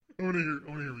I want to hear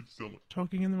what you sound like.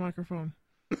 Talking in the microphone.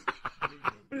 What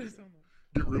does it sound like?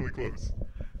 Get really close.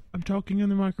 I'm talking in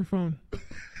the microphone. What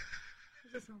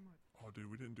does it sound like? Oh,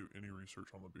 dude, we didn't do any research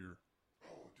on the beer.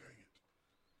 Oh, dang it.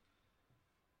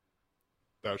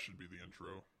 That should be the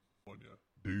intro.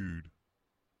 Dude,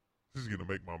 this is going to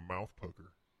make my mouth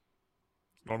pucker.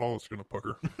 It's not all it's going to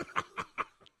pucker.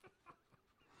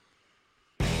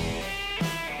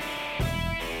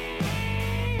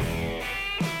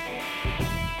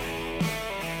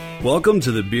 Welcome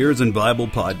to the Beers and Bible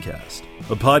Podcast,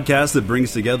 a podcast that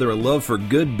brings together a love for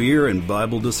good beer and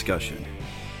Bible discussion.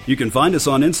 You can find us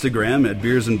on Instagram at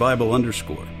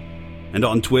beersandbible_, and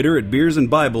on Twitter at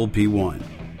beersandbiblepl1.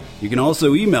 You can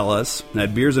also email us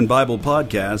at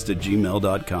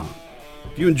beersandbiblepodcast@gmail.com.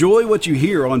 If you enjoy what you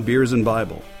hear on Beers and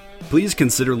Bible, please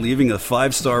consider leaving a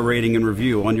 5-star rating and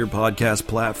review on your podcast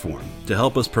platform to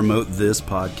help us promote this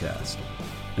podcast.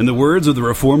 In the words of the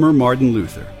reformer Martin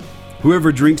Luther,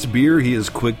 "Whoever drinks beer, he is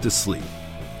quick to sleep.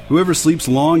 Whoever sleeps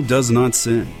long does not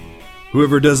sin.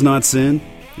 Whoever does not sin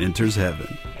enters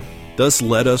heaven. Thus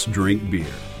let us drink beer."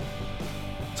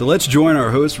 So let's join our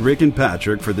hosts Rick and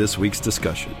Patrick for this week's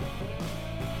discussion.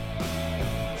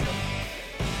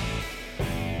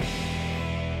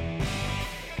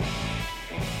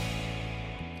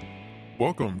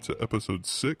 Welcome to episode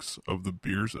 6 of the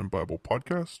Beers and Bible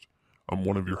Podcast. I'm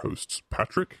one of your hosts,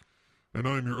 Patrick. And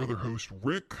I'm your other host,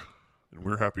 Rick. And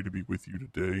we're happy to be with you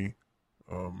today.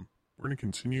 We're going to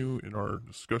continue in our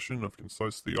discussion of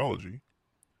concise theology.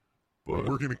 But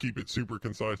we're going to keep it super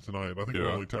concise tonight. I think we're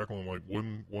Yeah. only tackling like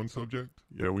one subject.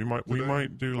 Yeah, we might do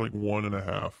like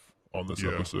 1.5 on this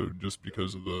Yeah. episode just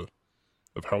because of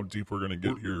how deep we're going to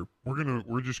get here.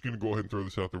 We're just going to go ahead and throw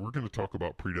this out there. We're going to talk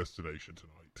about predestination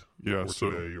tonight. Yeah, or so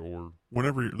today, or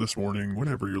whenever you're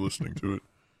listening to it.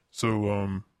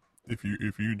 So if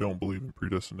you don't believe in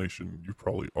predestination, you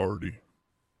probably already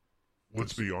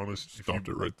let's be honest, stopped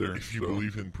it right there. If you So,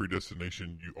 believe in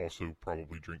predestination, you also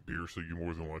probably drink beer, so you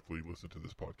more than likely listen to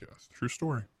this podcast. true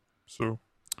story. So,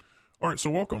 all right. So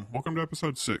welcome to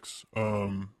episode 6.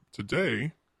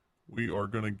 Today we are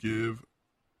going to give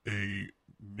a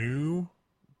new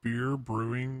beer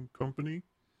brewing company.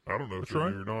 I don't know if That's you're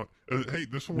right. new or not. Hey,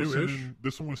 this one was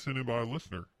Newish. sent in by a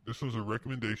listener. This was a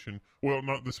recommendation. Well,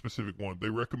 not the specific one. They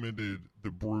recommended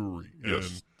the brewery.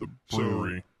 Yes, the so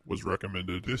brewery was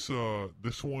recommended. This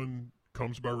one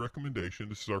comes by recommendation.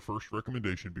 This is our first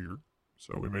recommendation beer.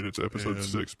 So we made it to episode And-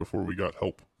 6 before we got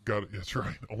help. Got it. That's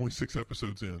right. Only 6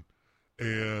 episodes in.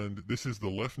 And this is the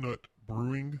Left Nut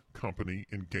Brewing Company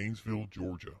in Gainesville,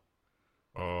 Georgia.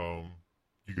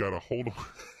 You got to hold on.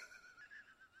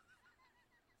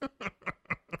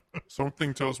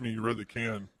 Something tells me you read the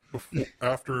can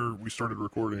after we started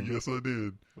recording. Yes, I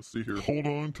did. Let's see here. Hold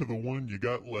on to the one you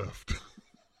got left.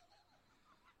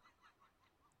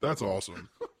 That's awesome.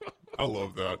 I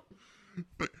love that.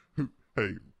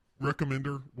 Hey,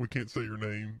 recommender, we can't say your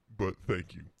name, but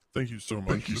thank you. Thank you so much.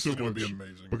 Thank you This so is going to much. be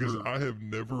amazing. Because I have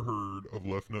never heard of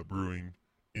Left Nut Brewing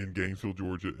in Gainesville,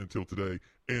 Georgia until today.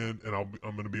 And I'm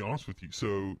going to be honest with you.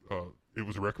 So it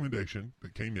was a recommendation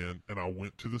that came in, and I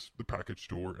went to the package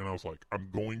store, and I was like, I'm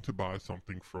going to buy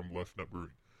something from Left Nut Brewing.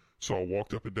 So I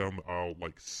walked up and down the aisle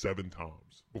like 7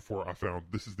 times before I found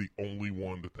this is the only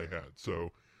one that they had.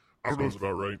 So I don't know Sounds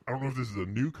about right. I don't know if this is a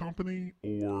new company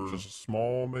or Just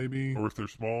small, maybe. if they're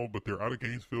small, but they're out of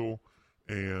Gainesville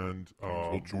and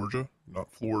Georgia,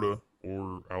 not Florida.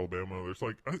 or Alabama. There's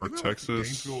like Or isn't that like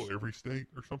Texas. Gainesville, every state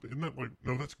or something. Isn't that like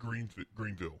no? That's Greenville.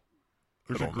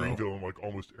 There's I a don't know. Greenville in like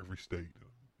almost every state in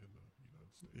the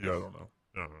United States. Yeah, I don't know.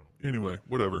 I don't know. Anyway,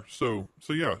 whatever. So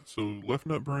Left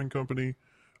Nut Brewing Company.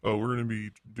 We're going to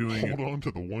be doing. Hold on to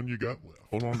the one you got left.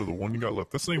 Hold on to the one you got left.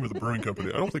 That's the name of the brewing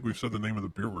company. I don't think we've said the name of the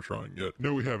beer we're trying yet.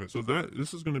 No, we haven't. So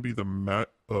this is going to be the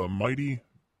Mighty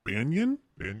Banyan.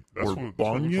 That's or what it looks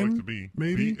Banyan, like to me.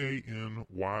 maybe? Banyan.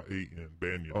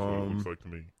 Banyan. That's what it looks like to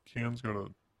me. Can's got a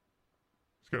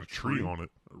It's got a tree on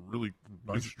it. really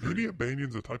nice tree. Maybe a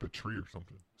banyan's a type of tree or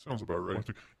something. Sounds about right.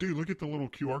 Dude, look at the little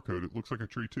QR code. It looks like a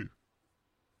tree too.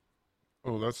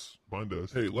 Oh, that's Mine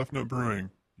does. hey, Left Nut Brewing.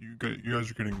 You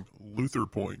guys are getting Luther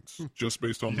points just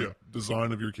based on Yeah. the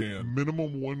design of your can.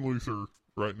 Minimum 1 Luther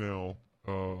right now.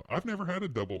 I've never had a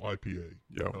double IPA.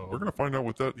 Yeah, we're gonna find out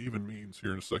what that even means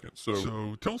here in a second.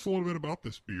 So tell us a little bit about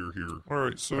this beer here. All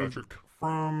right, so Patrick.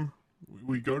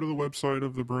 we go to the website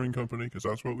of the brewing company because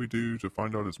that's what we do to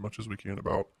find out as much as we can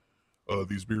about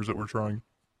these beers that we're trying.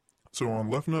 So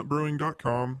on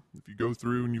leftnutbrewing.com, if you go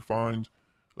through and you find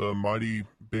Mighty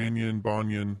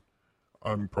Banyan,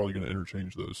 I'm probably going to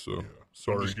interchange those. So I'm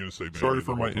sorry, just gonna say Banyan sorry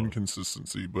for the my whole time.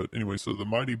 inconsistency. But anyway, so the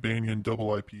Mighty Banyan Double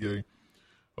IPA,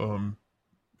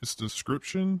 its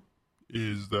description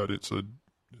is that it's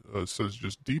says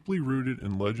just deeply rooted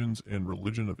in legends and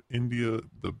religion of India.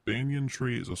 The banyan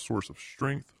tree is a source of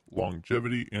strength,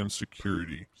 longevity, and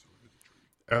security.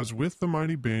 As with the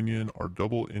mighty banyan, our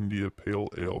double India Pale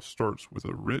Ale starts with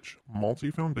a rich,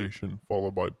 malty foundation,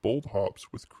 followed by bold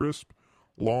hops with crisp,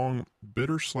 long,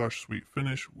 bitter/sweet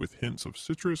finish with hints of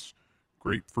citrus,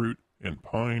 grapefruit, and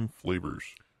pine flavors.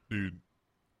 Dude,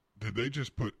 did they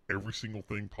just put every single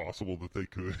thing possible that they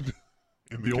could?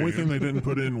 The only thing they didn't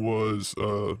put in was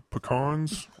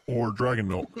pecans or dragon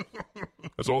milk.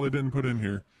 That's all they didn't put in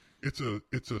here. It's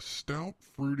a stout,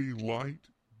 fruity, light,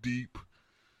 deep.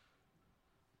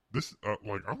 This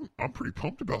I'm pretty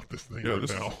pumped about this thing Yeah, right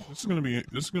this now. is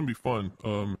gonna be fun.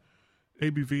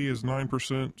 ABV is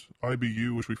 9%.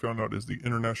 IBU, which we found out is the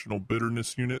International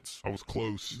Bitterness Units. I was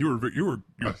close. You were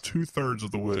 2/3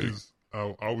 of the way. 'Cause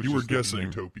I was You were just thinking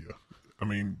guessing. Utopia. I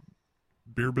mean,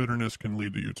 beer bitterness can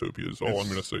lead to utopia. Is all I'm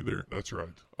going to say there. That's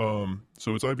right.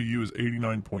 So its IBU is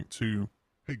 89.2.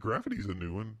 Hey, Gravity's a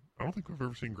new one. I don't think I've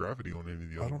ever seen Gravity on any of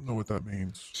the I others. don't know what that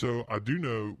means. So I do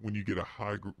know when you get a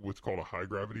what's called a high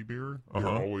gravity beer, they're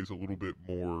Uh-huh. always a little bit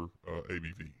more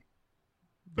ABV. That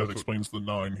That's what- explains the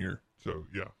 9 here. So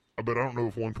yeah, but I don't know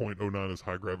if 1.09 is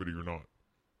high gravity or not.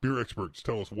 Beer experts,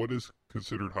 tell us what is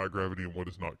considered high gravity and what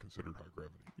is not considered high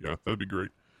gravity. Yeah, that'd be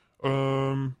great.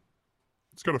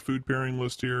 It's got a food pairing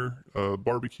list here: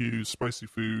 barbecues, spicy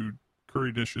food,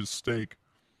 curry dishes, steak,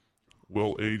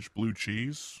 well-aged blue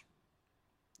cheese,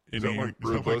 Is that any like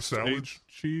robust salads? aged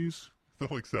cheese, Is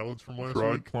that like salads from last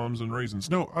dried week? plums and raisins.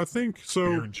 No, I think so.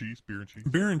 Beer and cheese.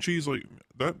 Beer and cheese, like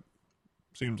that,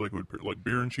 seems like it would pair, like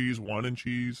beer and cheese, wine and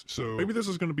cheese. So Maybe this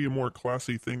is going to be a more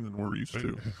classy thing than we're used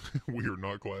to. we are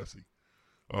not classy.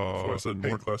 That's why I said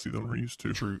more classy than we're used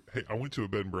to. True. Hey, I went to a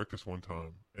bed and breakfast one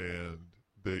time, and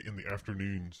in the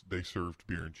afternoons they served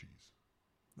beer and cheese.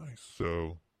 Nice.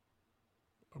 So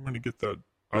I'm going to get that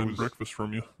I bed and was- breakfast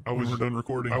from you I when was- we're done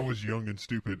recording. I was young and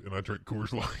stupid, and I drank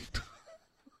Coors Light.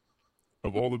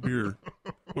 Of all the beer,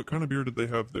 what kind of beer did they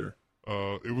have there?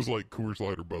 It was like Coors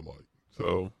Light or Bud Light.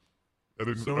 So, I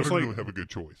didn't, So I it's didn't like- really have a good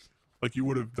choice. like you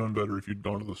would have done better if you'd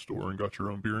gone to the store and got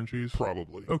your own beer and cheese.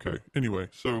 Probably. Okay. Anyway,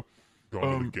 so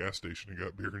Gone to the gas station and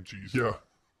got beer and cheese. yeah.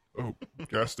 Oh,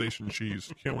 gas station cheese.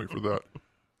 Can't wait for that.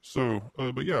 So,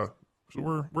 but yeah. So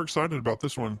we're excited about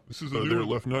this one. This is a new their one.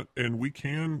 left nut, and we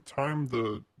can time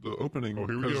the opening Oh,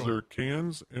 here we because go. they're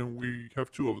cans, and we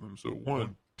have 2 of them. So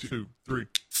 1, 2, 3.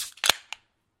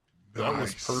 That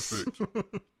was Nice. perfect.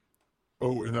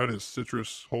 Oh, and that is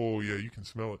citrus. Oh yeah, you can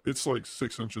smell it, It's like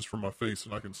 6 inches from my face,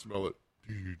 and I can smell it.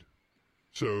 dude.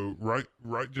 So right,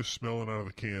 just smelling out of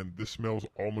the can, this smells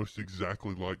almost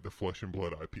exactly like the Flesh and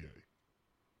Blood IPA.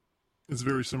 It's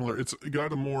very similar. It's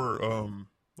got a more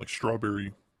like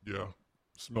strawberry Yeah,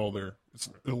 smell there. It's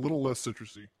a little less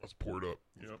citrusy. let's pour it up.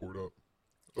 Let's Yep. pour it up.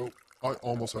 Oh, I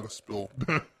almost had a spill.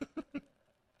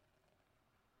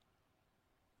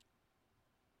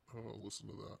 Oh, listen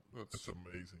to that. That's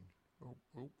amazing.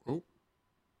 Oh.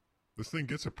 This thing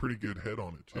gets a pretty good head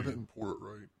on it too. I didn't pour it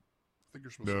right. I think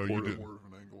you're supposed No, to pour you it at didn't. more of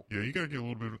an angle. Yeah, you gotta get a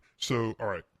little bit. So, all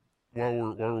right, while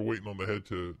we're waiting on the head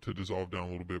to dissolve down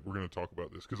a little bit, we're gonna talk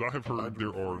about this because I have heard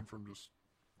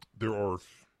there are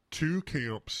 2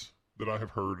 camps that I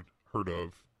have heard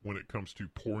of when it comes to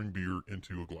pouring beer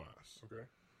into a glass. Okay.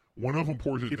 One of them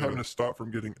pours it Keep down. having to stop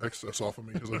from getting excess off of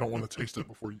me because I don't want to taste it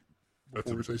before we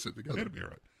taste it together. It'll be all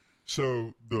right.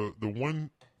 So the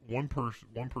one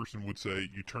person would say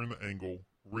you turn the angle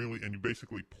really, and you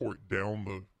basically pour it down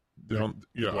the Down,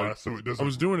 yeah. glass so it doesn't I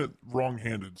was doing it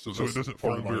wrong-handed, so it that's doesn't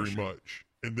part foam of my very issue. much.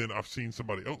 And then I've seen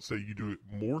somebody else say you do it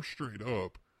more straight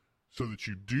up so that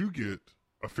you do get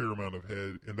a fair amount of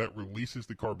head, and that releases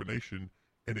the carbonation,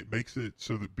 and it makes it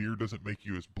so that beer doesn't make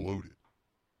you as bloated.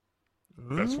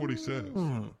 That's what he says.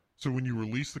 Mm. So when you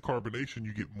release the carbonation,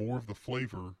 you get more of the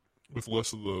flavor With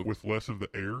less of the. with less of the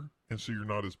air, and so you're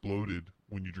not as bloated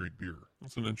when you drink beer.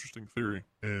 That's an interesting theory.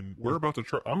 And We're about to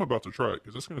try. I'm about to try it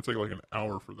because it's going to take like an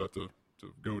hour for that to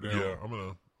go down. yeah, I'm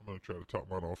gonna try to top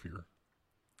mine off here.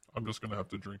 I'm just going to have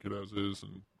to drink it as is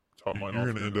and top mine You're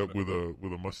off. gonna end up with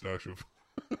a mustache of.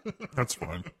 That's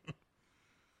fine.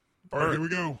 All right, here we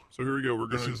go. So here we go. We're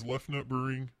This going is to Left Nut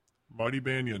Brewing Mighty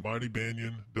Banyan. Mighty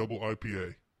Banyan Double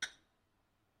IPA.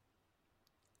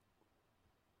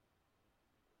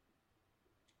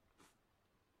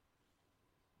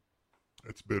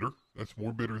 It's bitter. That's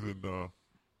more bitter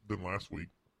than last week.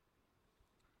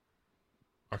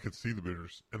 I can see the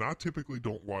bitters, and I typically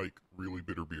don't like really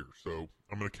bitter beer. So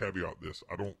I'm going to caveat this: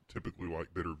 I don't typically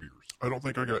like bitter beers. I don't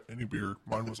think I got any beer.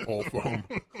 Mine was all foam.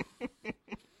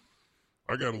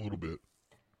 I got a little bit.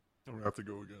 I'm going to have to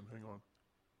go again. Hang on.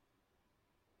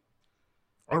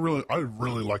 I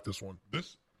really like this one.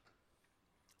 This,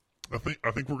 I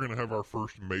think we're gonna have our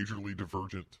first majorly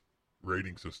divergent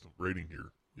rating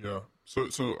here. Yeah. So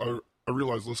I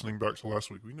realized listening back to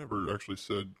last week, we never actually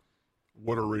said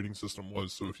what our rating system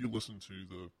was. So if you listen to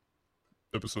the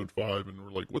episode 5 and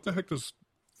we're like, what the heck does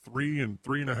 3 and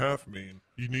 3.5 mean?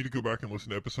 You need to go back and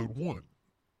listen to episode 1.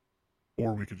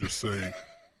 Or we could just say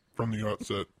from the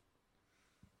outset.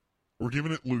 We're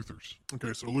giving it Luthers.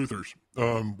 Okay, so Luthers.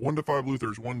 1 to 5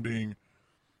 Luthers, 1 being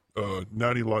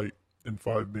Natty Light and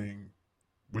 5 being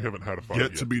We haven't had a 5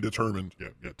 yet to be determined. Yeah,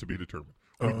 yet to be determined.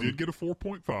 We did get a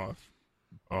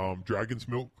 4.5. Dragon's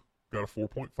Milk got a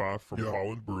 4.5 from Yeah.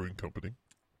 Holland Brewing Company.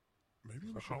 Maybe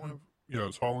we should Holland? have. Yeah,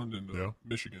 it's Holland and Yeah.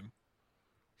 Michigan.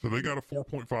 So they got a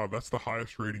 4.5. That's the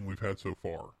highest rating we've had so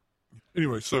far.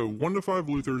 Anyway, so 1 to 5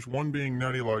 Luthers, 1 being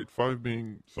Natty Light, 5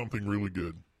 being Something really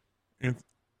good. Anth-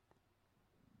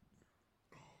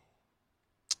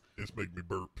 It's making me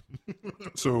burp.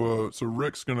 so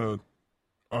Rick's gonna.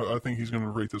 I think he's gonna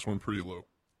rate this one pretty low.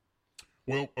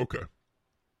 Well, okay.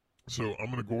 So I'm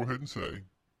going to go ahead and say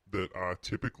that I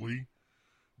typically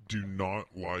do not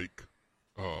like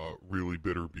really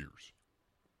bitter beers.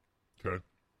 Okay?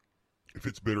 If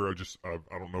it's bitter, I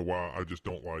don't know why. I just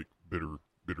don't like bitter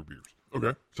beers.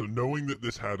 Okay. So knowing that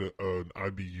this had an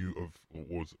IBU of, what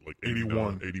was it, like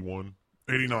 81. 81?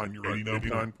 89, you're right.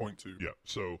 89. 89.2. Yeah.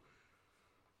 So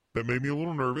that made me a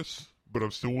little nervous, but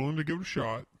I'm still willing to give it a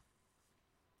shot.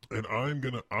 And I'm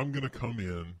gonna come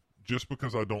in, just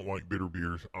because I don't like bitter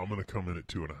beers, I'm gonna come in at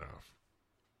 2.5.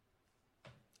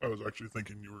 I was actually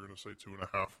thinking you were going to say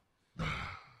 2.5.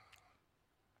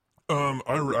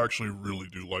 I actually really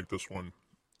do like this one.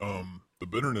 The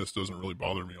bitterness doesn't really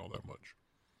bother me all that much.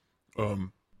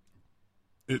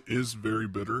 It is very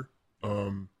bitter,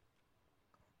 but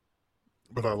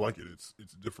I like it.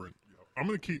 It's different. I'm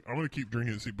gonna keep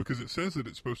drinking it, because it says that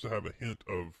it's supposed to have a hint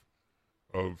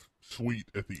of sweet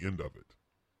at the end of it.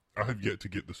 I have yet to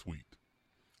get the sweet.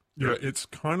 Yeah, it's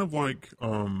kind of like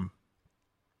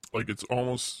it's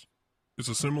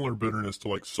a similar bitterness to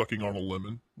like sucking on a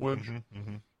lemon wedge,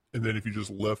 and then if you just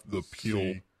left the peel.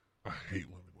 See, I hate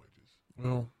lemon wedges.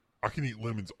 Well, I can eat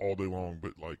lemons all day long,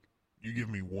 but like you give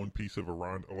me one piece of a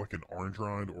rind, or like an orange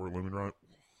rind or a lemon rind,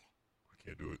 I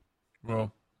can't do it.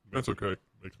 well, that's okay.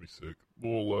 Makes me sick.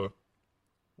 We'll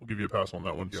give you a pass on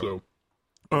that one. Yeah.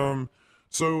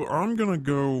 So I'm gonna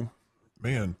go.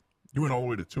 Man, you went all the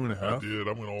way to 2.5. I did.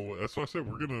 I went all the way. That's why I said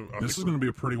we're gonna. This is gonna be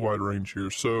a pretty wide range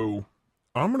here. So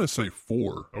I'm gonna say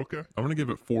 4. Okay. I'm gonna give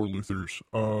it 4 Luthers.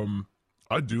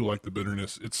 I do like the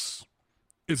bitterness. It's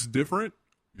different.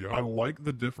 Yeah. I like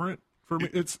the different. For me,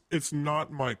 it's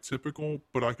not my typical,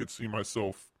 but I could see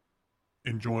myself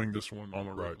enjoying this one on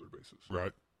a regular basis.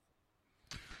 Right.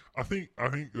 I think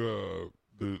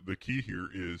the key here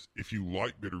is, if you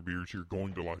like bitter beers, you're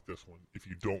going to like this one. If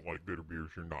you don't like bitter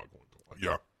beers, you're not going to like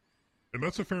Yeah. it. And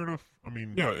that's a fair enough. I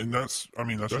mean, Yeah, and that's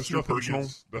just your nothing personal.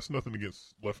 that's nothing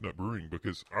against Left Nut Brewing,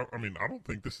 because I don't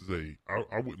think this is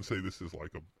I wouldn't say this is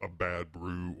like a bad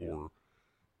brew, or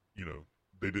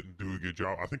they didn't do a good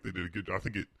job. I think they did a good job. I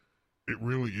think it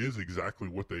really is exactly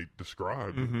what they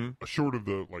described. Short of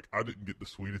the, like, I didn't get the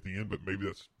sweet at the end, but maybe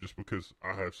that's just because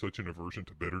I have such an aversion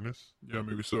to bitterness Yeah,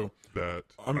 maybe so. that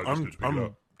I I'm just didn't pick it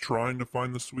up. trying to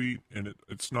find the sweet, and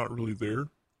it's not really there.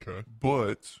 Okay.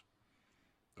 But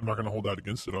I'm not going to hold that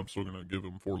against it. I'm still going to give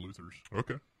them 4 Luthers.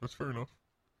 Okay, that's fair enough.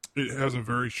 It has a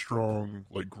very strong,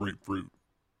 like, grapefruity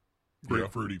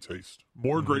taste.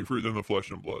 More grapefruit than the Flesh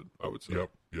and Blood, I would say.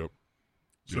 Yep.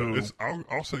 So So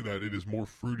I'll say that it is more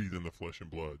fruity than the Flesh and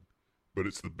Blood, but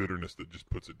it's the bitterness that just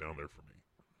puts it down there for me.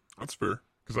 that's fair.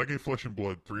 Because I gave Flesh and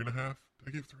Blood 3.5. Did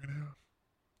I give 3.5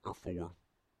 or 4?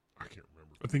 I can't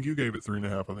remember. I think you gave it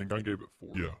 3.5. I think I gave it 4.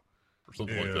 Yeah, Or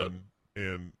something like that.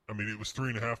 And I mean, it was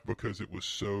 3.5 because it was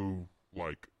so,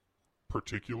 like,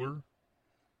 particular.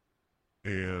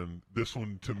 And this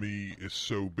one to me is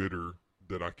so bitter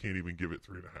that I can't even give it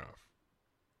 3.5.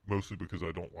 Mostly because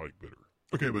I don't like bitter.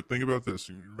 Okay, but think about this.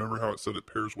 You remember how it said it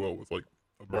pairs well with, like,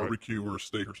 a barbecue or a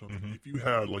steak or something? If you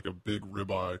had, like, a big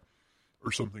ribeye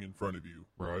or something in front of you,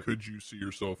 Right. could you see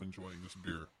yourself enjoying this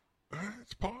beer?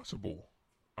 It's possible.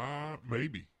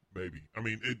 Maybe. I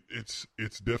mean, it's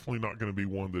definitely not going to be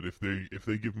one that if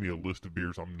they give me a list of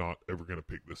beers, I'm not ever going to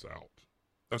pick this out.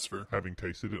 That's fair. Having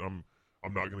tasted it, I'm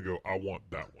not going to go, I want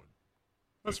that one.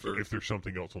 That's fair. If there's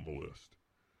something else on the list.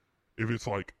 If it's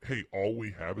like, hey, all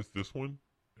we have is this one,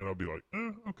 and I'll be like,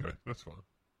 okay, that's fine.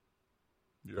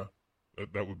 Yeah.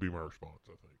 That would be my response,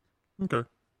 I think. Okay.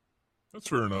 That's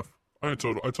fair enough. I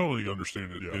totally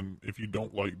understand it. Yeah. And if you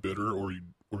don't like bitter, or you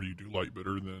do like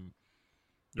bitter, then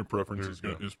Your preference is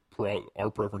gonna our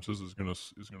preferences is gonna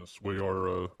sway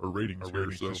our ratings. Our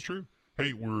ratings. So. That's true.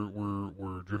 Hey,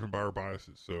 we're driven by our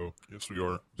biases, so Yes, we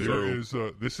are. there is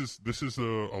this is a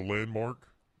landmark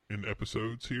in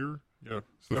episodes here. Yeah,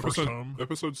 It's the first time.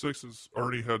 Episode 6 has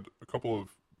already had a couple of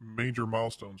major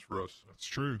milestones for us. That's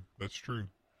true. That's true.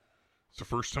 It's the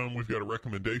first time we've got a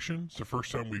recommendation. It's the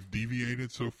first time we've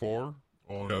deviated so far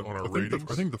on our ratings.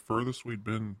 I think the furthest we'd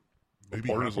been Maybe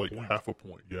apart half is a like point. half a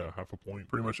point. Yeah, half a point.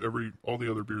 Pretty much all the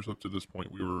other beers up to this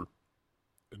point, we were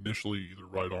initially either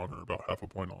right on or about half a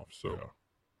point off. So, Yeah.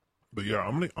 but yeah,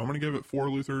 I'm gonna give it 4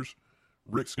 Luthers.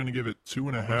 Rick's gonna give it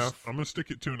 2.5. I'm gonna stick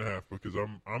at 2.5 because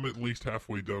I'm at least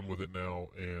halfway done with it now,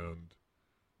 and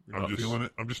You're not feeling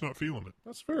it. I'm just not feeling it.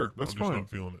 That's fair. That's I'm just fine. not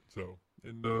feeling it. So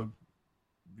And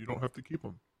you don't have to keep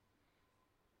them.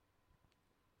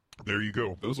 there you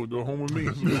go. Those will go home with me.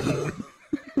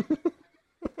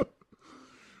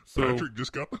 So, Patrick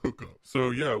just got the hookup. so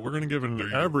yeah, we're gonna give it There an you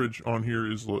go. average on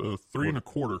here is 3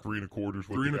 1/4. 3 1/4 is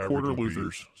what 3 the average 1/4 would be.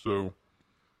 Luthers. So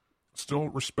still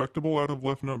respectable out of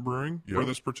Left Nut Brewing Yeah. for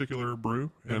this particular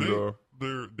brew. And And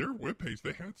their webpage,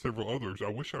 they had several others. I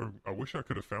wish I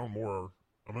could have found more.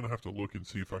 I'm gonna have to look and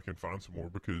see if I can find some more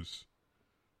because,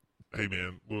 hey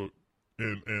man, look,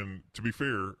 and to be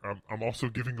fair, I'm also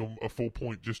giving them a full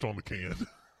point just on the can.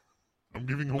 I'm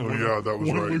giving them. oh one, yeah, that was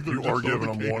one right. Luther You just are on giving the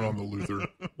them can. one on the Luther,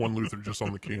 one Luther just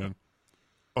on the can.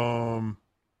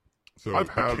 So I've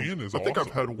the had. can is I think awesome.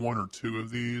 I've had 1 or 2 of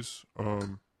these.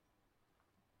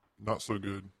 Not so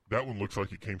good. That one looks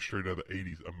like it came straight out of the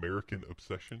 '80s. American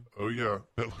Obsession. Oh yeah,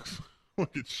 That looks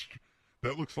like it's.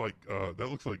 That looks like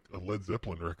a Led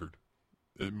Zeppelin record.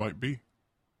 it might be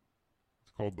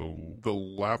It's called the the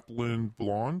Lapland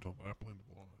Blonde. Lapland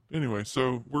Blonde. Anyway,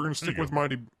 so we're gonna stick you with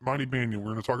Mighty Banyan.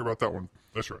 We're gonna talk about that one.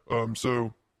 That's right.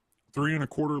 So 3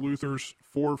 1/4 Luthers,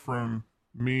 4 from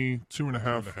me,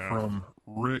 2.5 2.5. from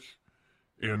Rick,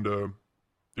 and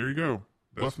there you go.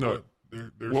 That's Left Nut.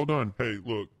 what- there's, Well done. Hey,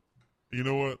 look, you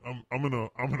know what? I'm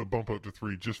gonna bump up to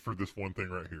 3 just for this one thing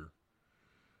right here.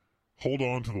 Hold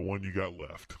on to the one you got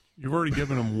left. You've already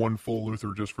given him 1 full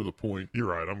Luther just for the point. You're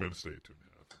right. I'm gonna stay at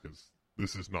 2.5 because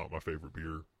this is not my favorite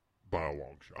beer by a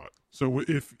long shot. So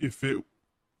if it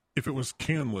was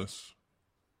canless,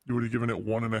 you would have given it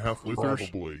 1.5 Luthers.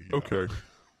 Probably. Yeah. Okay.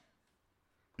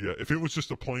 Yeah, if it was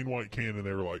just a plain white can and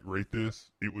they were like, rate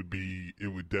this, it would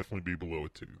definitely be below a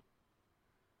 2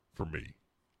 for me.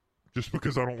 Just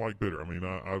because I don't like bitter. I mean,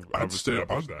 I've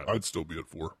established that. I'd still be at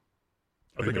 4.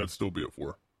 I think Amen. I'd still be at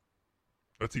 4.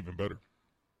 That's even better.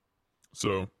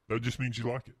 So That just means you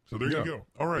like it. So there yeah. you go.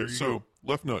 All There right. you So go.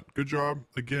 Left Nut, good job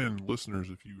again, listeners.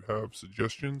 If you have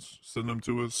suggestions, send them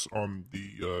to us on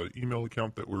the email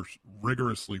account that we're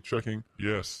rigorously checking.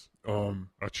 Yes,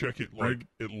 I check it like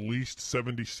at least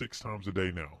 76 times a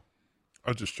day now.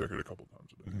 I just check it a couple times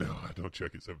a day. No, I don't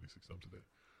check it 76 times a day.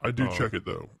 I do check it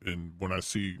though, and when I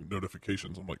see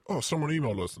notifications, I'm like, "Oh, someone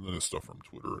emailed us," and then it's stuff from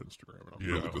Twitter or Instagram, and I'm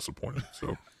really Yeah. disappointed.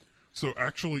 So, So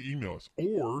actually email us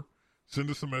or send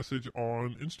us a message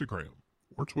on Instagram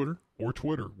or Twitter, or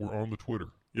Twitter. We're on the Twitter.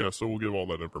 yeah. So we'll give all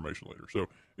that information later. So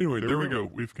anyway, there we go.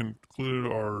 We've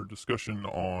concluded our discussion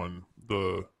on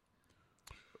the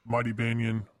Mighty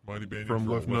Banyan Mighty Banyan from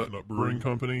Left Nut Brewing. Brewing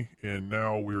Company, and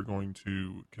now we're going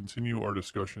to continue our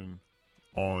discussion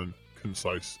on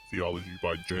Concise Theology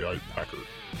by J.I. Packer.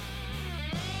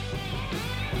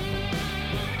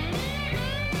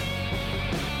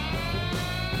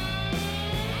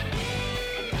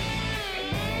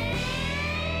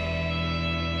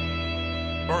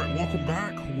 All right, welcome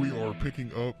back. We are picking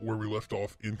up where we left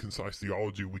off in Concise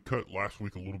Theology. We cut last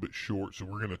week a little bit short, so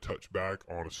we're going to touch back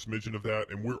on a smidgen of that,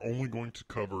 and we're only going to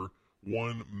cover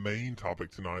one main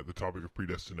topic tonight, the topic of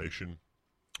predestination.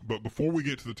 But before we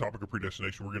get to the topic of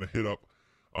predestination, we're going to hit up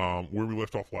where we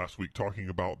left off last week, talking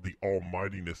about the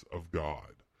almightiness of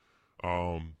God.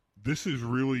 This is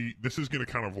going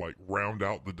to kind of like round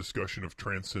out the discussion of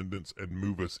transcendence and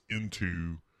move us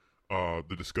into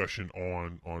the discussion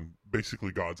on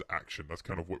basically God's action. That's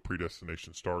kind of what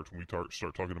predestination starts when we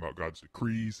start talking about God's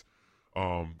decrees,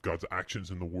 God's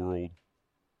actions in the world.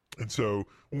 And so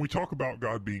when we talk about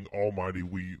God being almighty,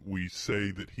 we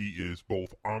say that he is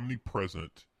both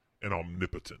omnipresent and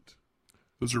omnipotent.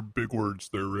 Those are big words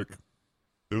there, Rick.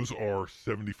 Those are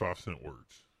 75-cent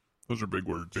words. Those are big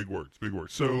words. Big words, big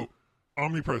words. So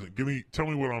omnipresent, tell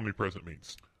me what omnipresent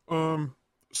means.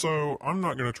 So I'm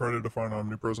not going to try to define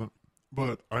omnipresent,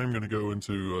 but I am going to go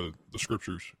into the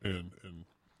scriptures and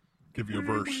give you a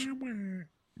verse.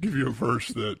 Give you a verse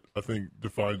that I think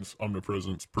defines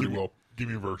omnipresence pretty well. Give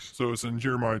me a verse. So it's in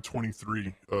Jeremiah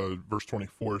 23, verse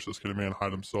 24. It says, "Can a man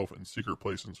hide himself in secret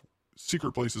places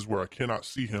secret places where I cannot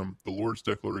see him, the Lord's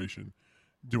declaration,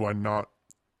 do I not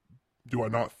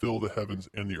fill the heavens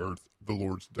and the earth, the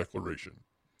Lord's declaration.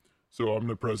 So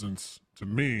omnipresence to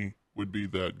me would be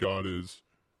that God is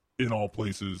in all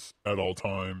places at all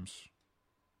times.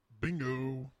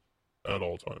 Bingo. At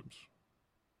all times.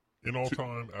 In all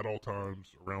time, at all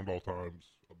times, around all times,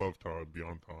 above time,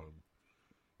 beyond time.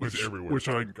 He's everywhere. Which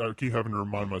I keep having to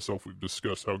remind myself, we've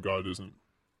discussed how God isn't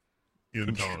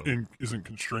in time. Isn't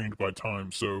constrained by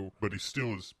time, so... But he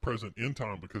still is present in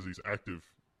time because he's active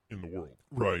in the world.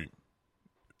 Right.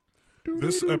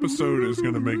 This episode is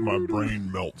going to make my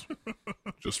brain melt,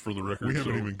 just for the record. We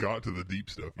haven't even got to the deep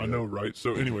stuff yet. I know, right?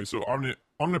 So anyway, so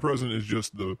omnipresent is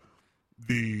just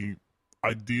the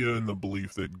idea and the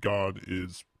belief that God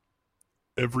is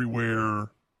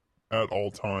everywhere at all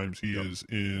times. He is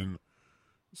in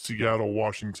Seattle,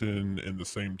 Washington, and the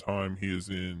same time he is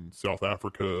in South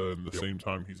Africa, and the same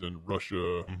time he's in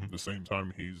Russia, the same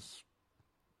time he's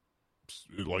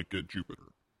like at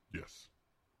Jupiter. Yes.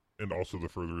 And also the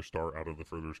furthest star out of the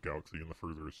furthest galaxy and the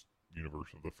furthest universe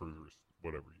of the furthest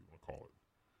whatever you want to call it.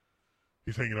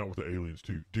 He's hanging out with the aliens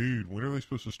too. Dude, when are they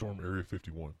supposed to storm Area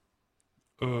 51?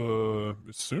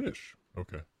 It's soonish.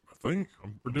 Okay. I think.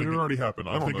 Or did it already happen?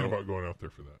 I don't know. I'm thinking about going out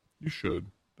there for that. You should.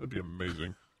 That'd be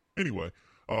amazing. Anyway,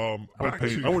 I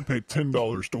would pay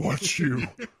 $10 to watch you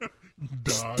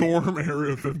storm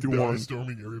Area 51.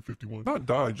 Storming Area 51. Not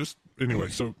die, just anyway.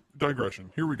 So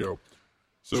digression. Here we go.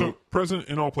 So present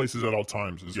in all places at all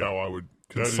times is how I would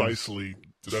concisely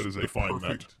define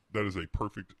that. That is a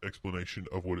perfect explanation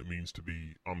of what it means to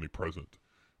be omnipresent.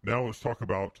 Now let's talk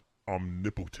about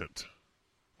omnipotent,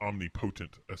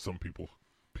 as some people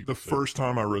the say. First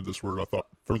time I read this word, I thought,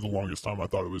 for the longest time, I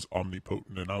thought it was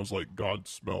omnipotent, and I was like, God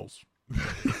smells.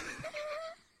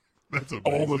 That's amazing.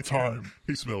 All the time.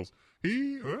 He smells.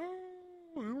 I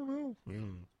don't know.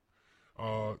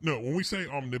 Yeah. No, when we say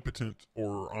omnipotent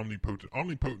or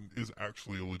omnipotent is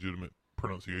actually a legitimate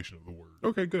pronunciation of the word.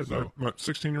 Okay, good. So, my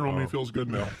 16-year-old me feels good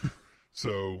now.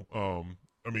 So,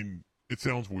 I mean, it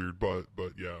sounds weird, but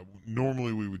yeah,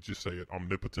 normally we would just say it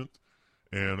omnipotent,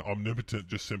 and omnipotent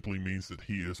just simply means that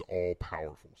he is all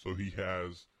powerful. So he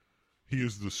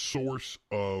is the source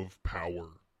of power.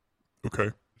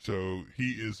 Okay. So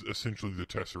he is essentially the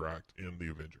Tesseract in the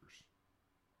Avengers.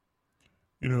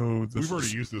 You know, we've already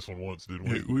used this one once, didn't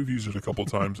we? Yeah, we've used it a couple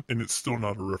times, and it's still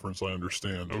not a reference I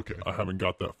understand. Okay. I haven't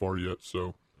got that far yet,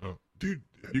 so... Dude,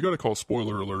 you got to call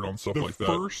spoiler alert on stuff like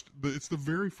that. It's the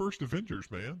very first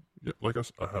Avengers, man. Yeah, like I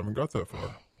haven't got that far. Oh,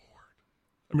 Lord.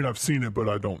 I mean, I've seen it, but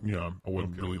I don't, I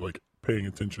wasn't really, paying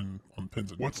attention on pins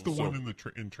and What's needles, the one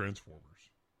in Transformers?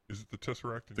 Is it the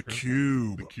Tesseract in the Transformers?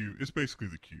 Cube. The Cube. It's basically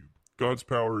the Cube. God's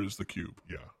power is the Cube.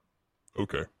 Yeah.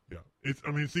 Okay. Yeah.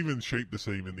 It's even shaped the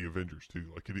same in the Avengers,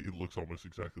 too. Like, it looks almost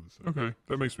exactly the same. Okay.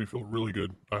 That makes me feel really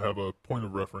good. I have a point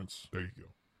of reference. There you go.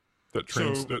 That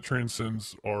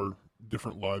transcends our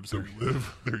different lives that we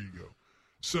live. There you go.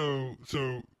 So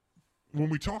when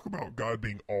we talk about God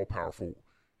being all powerful,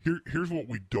 here's what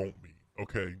we don't mean.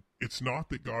 Okay, it's not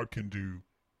that God can do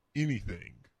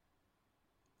anything.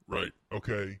 Right.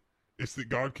 Okay, it's that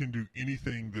God can do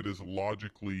anything that is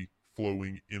logically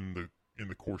flowing in the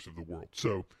course of the world.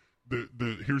 So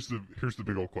here's the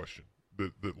big old question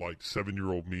that like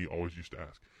 7-year-old me always used to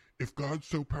ask: if God's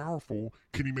so powerful,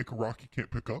 can he make a rock you can't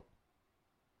pick up?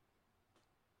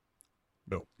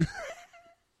 No.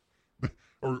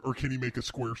 or can he make a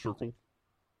square circle?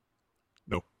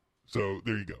 No. So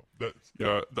there you go.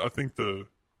 I think the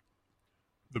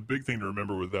big thing to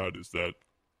remember with that is that,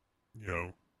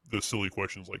 the silly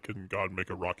questions like, can God make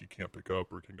a rock you can't pick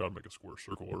up, or can God make a square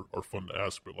circle are fun to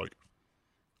ask, but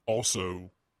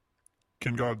also,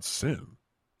 can God sin?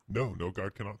 No,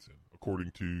 God cannot sin.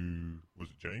 According to, was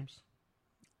it James?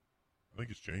 I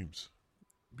think it's James.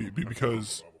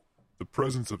 Because the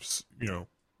presence of,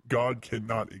 God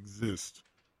cannot exist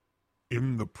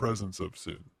in the presence of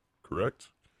sin, correct?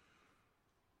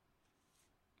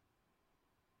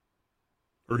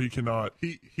 Or he cannot.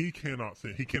 He cannot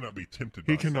sin. He cannot be tempted.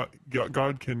 He cannot.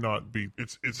 God cannot be.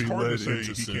 It's be hard led to say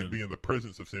into he sin. can't be in the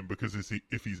presence of sin because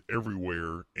if he's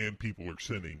everywhere and people are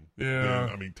sinning, yeah. Then,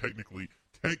 I mean, technically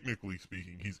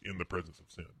speaking, he's in the presence of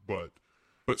sin.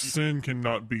 But sin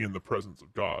cannot be in the presence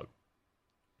of God.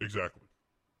 Exactly.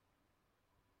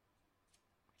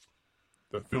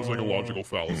 That feels like a logical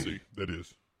fallacy. That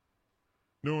is.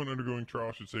 No one undergoing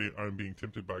trial should say, I am being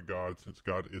tempted by God, since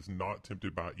God is not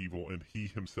tempted by evil, and he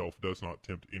himself does not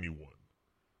tempt anyone.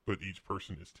 But each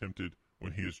person is tempted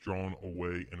when he is drawn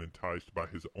away and enticed by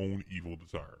his own evil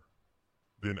desire.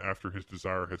 Then after his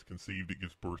desire has conceived, it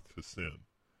gives birth to sin.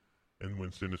 And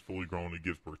when sin is fully grown, it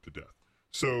gives birth to death.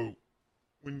 So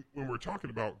when we're talking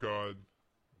about God,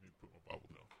 let me put my Bible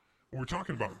down. When we're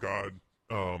talking about God,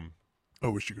 I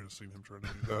wish you could have seen him trying to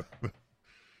do that.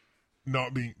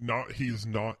 he is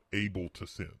not able to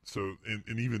sin. So,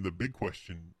 and even the big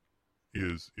question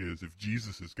is if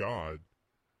Jesus is God,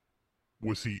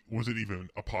 was it even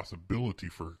a possibility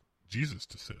for Jesus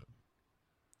to sin?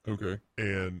 Okay.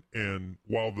 And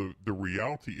while the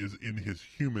reality is in his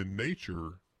human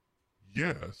nature,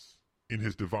 yes, in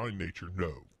his divine nature,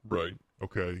 no. Right.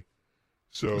 Okay.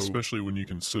 So especially when you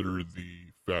consider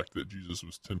the fact that Jesus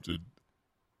was tempted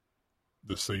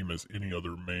the same as any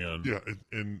other man. yeah,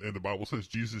 and the Bible says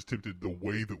Jesus tempted the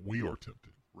way that we are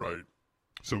tempted. Right.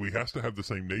 So he has to have the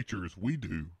same nature as we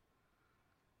do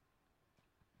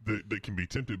that can be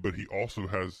tempted, but he also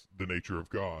has the nature of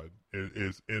God.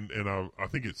 I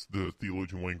think it's the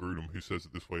theologian Wayne Grudem who says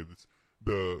it this way: that's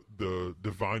the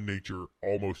divine nature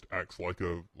almost acts like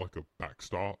a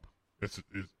backstop. It's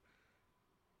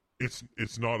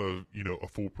not a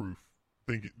foolproof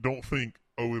thing. Don't think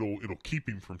it'll keep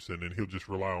him from sinning. He'll just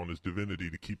rely on his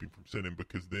divinity to keep him from sinning,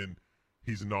 because then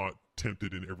he's not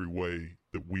tempted in every way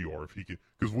that we are. If he can,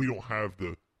 because we don't have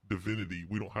the divinity,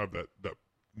 we don't have that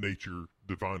nature,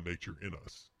 divine nature in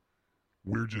us.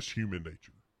 We're just human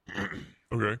nature.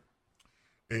 Okay.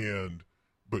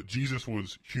 But Jesus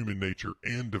was human nature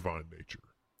and divine nature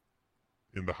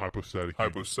in the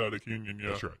hypostatic union. Yeah.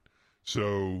 That's right.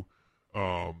 So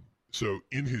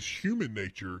in his human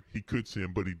nature, he could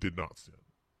sin, but he did not sin.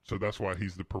 So that's why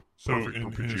he's the perfect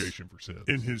propitiation for sins.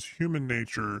 In his human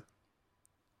nature,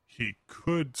 he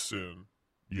could sin.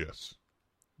 Yes.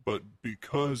 But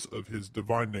because of his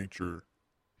divine nature,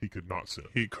 he could not sin.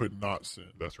 He could not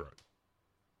sin. That's right.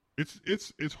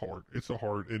 It's hard. It's a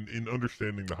hard, and in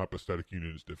understanding the hypostatic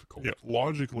union is difficult. Yeah,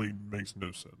 logically makes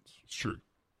no sense. It's true.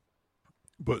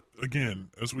 But again,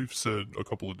 as we've said a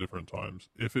couple of different times,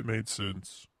 if it made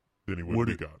sense, then he would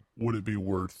be God. Would it be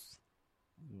worth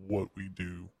what we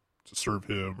do to serve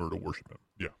him or to worship him?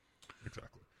 Yeah,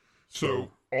 exactly.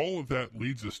 So all of that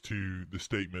leads us to the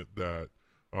statement that,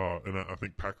 and I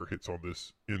think Packer hits on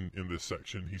this in this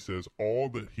section. He says, all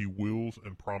that he wills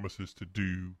and promises to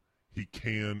do, he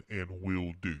can and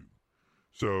will do.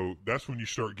 So that's when you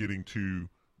start getting to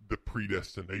the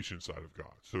predestination side of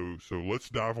God. So let's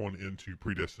dive on into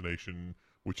predestination,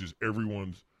 which is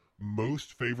everyone's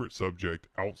most favorite subject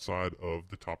outside of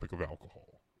the topic of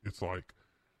alcohol. It's like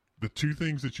the two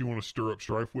things that you want to stir up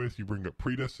strife with, you bring up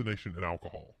predestination and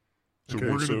alcohol. So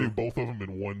we're going to do both of them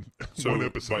in one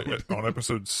episode. On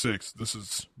episode 6, this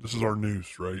is our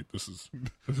news, right? This is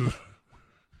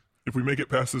if we make it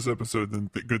past this episode, then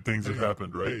good things have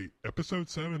happened, right? Hey, episode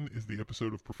 7 is the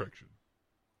episode of perfection.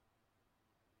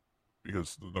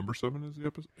 Because the number 7 is the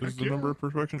episode, number of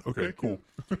perfection. Okay, cool.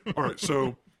 All right,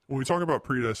 so when we talk about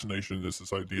predestination, it's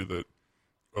this idea that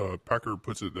Packer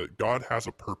puts it that God has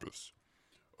a purpose.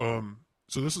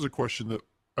 So this is a question that,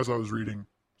 as I was reading,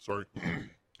 sorry.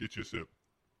 Get you a sip.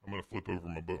 I'm going to flip over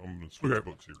my book. I'm going to switch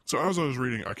books here. So as I was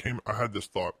reading, I had this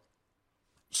thought.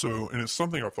 So, and it's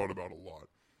something I've thought about a lot.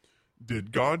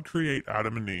 Did God create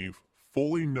Adam and Eve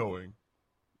fully knowing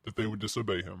that they would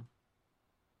disobey him,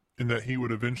 and that he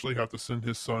would eventually have to send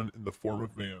his son in the form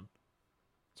of man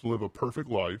to live a perfect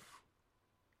life,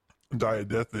 and die a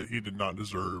death that he did not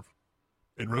deserve,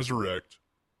 and resurrect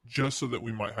just so that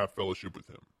we might have fellowship with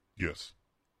him? Yes.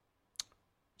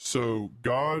 So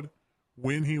God,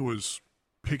 when he was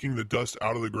picking the dust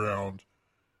out of the ground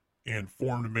and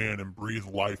formed man and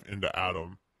breathed life into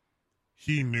Adam,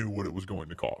 he knew what it was going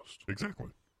to cost. Exactly.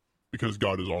 Because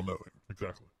God is all-knowing.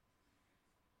 Exactly.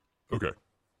 Okay.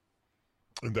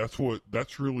 And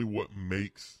that's really what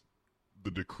makes the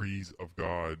decrees of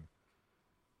God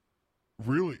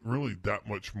really, really that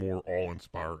much more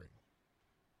awe-inspiring.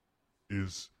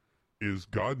 Is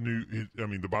God knew,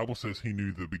 the Bible says he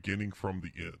knew the beginning from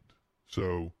the end.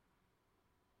 So,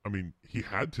 he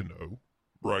had to know.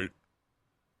 Right.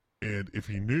 And if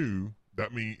he knew,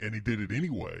 and he did it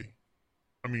anyway.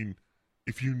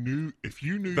 If you knew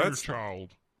your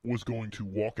child was going to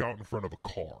walk out in front of a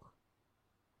car.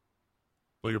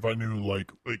 Like if I knew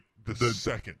the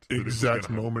second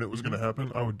exact moment it was going to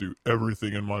happen, I would do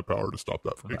everything in my power to stop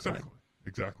that from happening.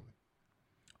 Exactly.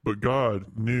 But God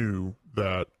knew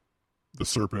that the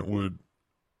serpent would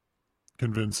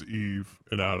convince Eve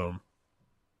and Adam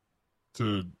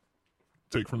to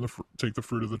take the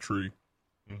fruit of the tree.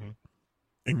 Mm-hmm.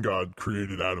 And God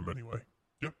created Adam anyway.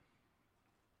 Yep.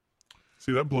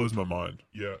 See, that blows my mind.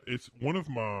 Yeah, it's one of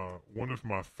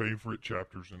my favorite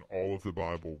chapters in all of the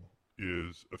Bible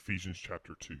is Ephesians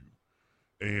chapter 2.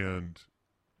 And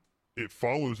it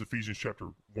follows Ephesians chapter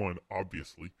 1,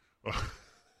 obviously.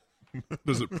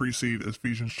 Does it precede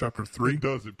Ephesians chapter 3? It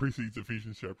does. It precedes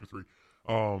Ephesians chapter 3.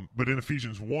 But in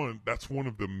Ephesians 1, that's one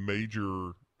of the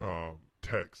major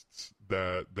texts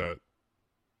that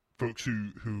folks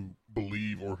who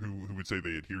believe or who would say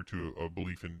they adhere to a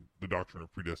belief in the doctrine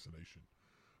of predestination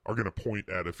are going to point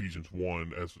at Ephesians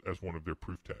 1 as one of their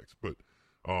proof texts. But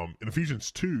in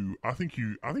Ephesians 2, I think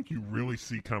you really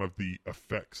see kind of the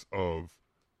effects of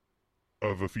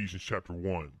Ephesians chapter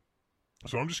 1.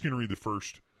 So I'm just going to read the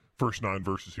first 9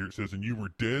 verses here. It says, "And you were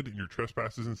dead in your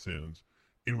trespasses and sins,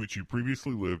 in which you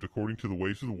previously lived according to the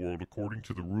ways of the world, according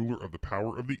to the ruler of the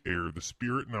power of the air, the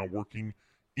spirit now working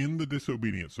in the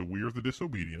disobedient." So we are the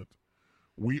disobedient.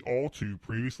 "We all too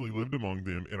previously lived among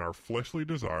them in our fleshly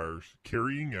desires,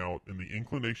 carrying out in the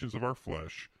inclinations of our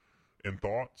flesh and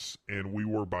thoughts, and we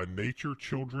were by nature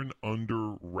children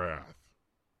under wrath."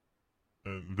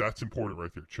 And that's important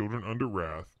right there. Children under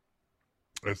wrath,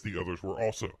 as the others were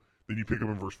also. Then you pick up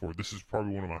in verse 4. This is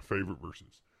probably one of my favorite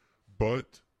verses.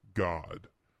 "But God,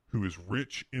 who is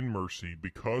rich in mercy,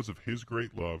 because of his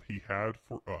great love he had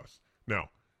for us."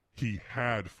 Now, he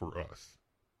had for us.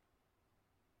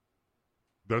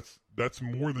 That's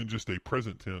more than just a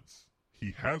present tense.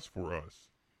 He has for us.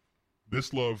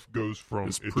 This love goes from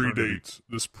This eternity. predates.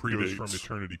 Goes from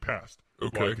eternity past.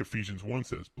 Okay. Like Ephesians 1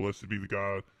 says, "Blessed be the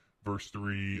God," verse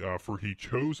 3, "for he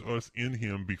chose us in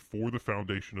him before the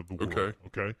foundation of the world."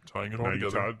 Okay. Tying it Now all you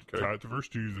together. tie it to verse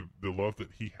 2, the love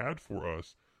that he had for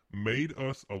us made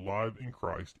us alive in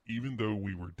Christ, even though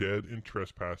we were dead in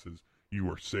trespasses, you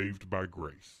are saved by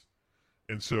grace.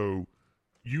 And so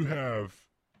you have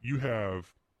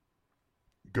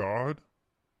God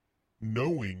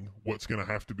knowing what's going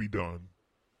to have to be done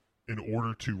in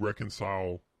order to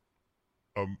reconcile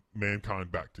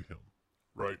mankind back to him.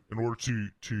 Right. In order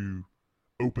to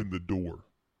open the door,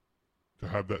 to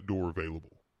have that door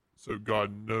available. So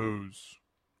God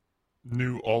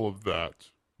knew all of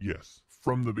that Yes.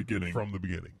 from the beginning. From the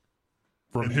beginning.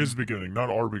 From and his beginning, not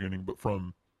our beginning, but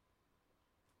from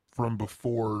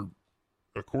before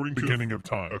According beginning of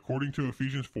time. According to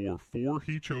Ephesians 4, "For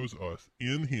he chose us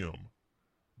in him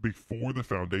before the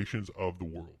foundations of the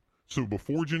world." So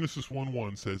before Genesis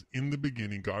 1:1 says, "In the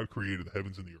beginning God created the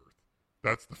heavens and the earth."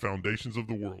 That's the foundations of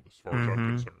the world as far as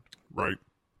I'm concerned. Right.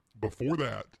 Before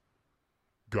that,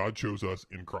 God chose us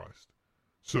in Christ.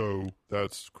 So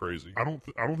That's crazy. I don't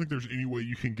think there's any way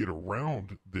you can get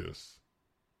around this.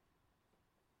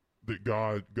 That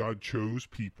God chose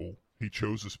people. He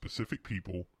chose a specific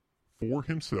people for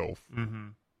himself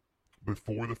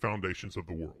before the foundations of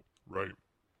the world. Right.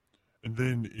 And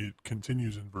then it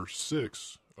continues in verse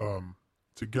 6.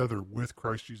 Together with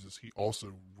Christ Jesus, he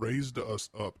also raised us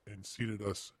up and seated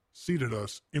us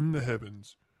in the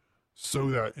heavens, so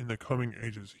that in the coming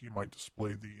ages he might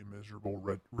display the immeasurable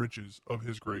riches of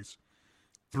his grace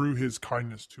through his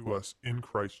kindness to us in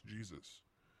Christ Jesus.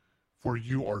 For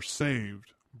you are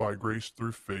saved by grace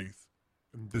through faith,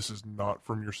 and this is not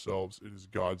from yourselves, it is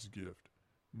God's gift,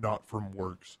 not from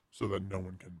works, so that no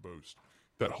one can boast.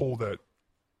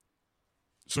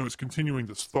 So it's continuing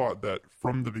this thought that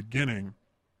from the beginning,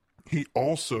 he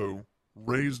also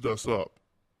raised us up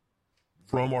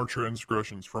from our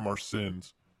transgressions, from our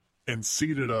sins, and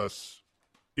seated us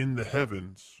in the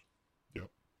heavens.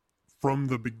 Yep. From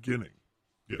the beginning.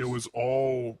 Yes. It was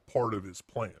all part of his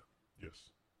plan. Yes.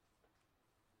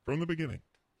 From the beginning,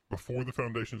 before the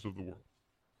foundations of the world.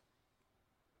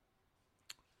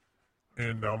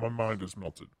 And now my mind is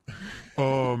melted.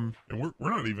 And we're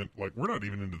not even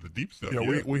into the deep stuff. Yeah,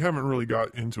 yet. we haven't really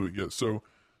got into it yet. So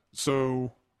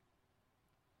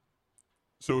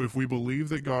if we believe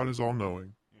that God is all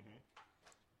knowing,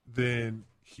 then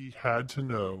he had to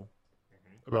know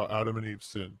about Adam and Eve's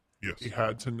sin. Yes. He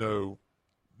had to know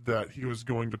that he was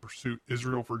going to pursue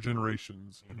Israel for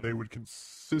generations, and they would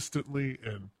consistently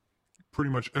and pretty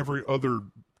much every other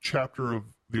chapter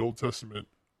of the Old Testament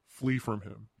flee from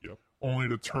him. Yep. Only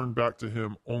to turn back to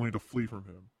him, only to flee from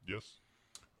him. Yes.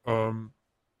 And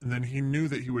then he knew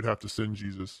that he would have to send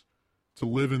Jesus to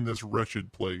live in this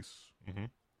wretched place,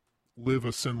 live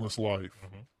a sinless life,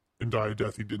 and die a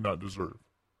death he did not deserve.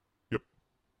 Yep.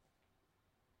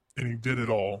 And he did it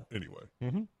all anyway.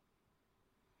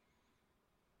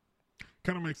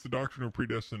 Kind of makes the doctrine of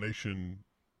predestination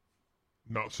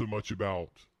not so much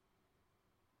about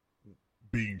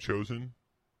being chosen,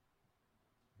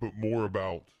 but more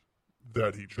about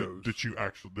That he chose.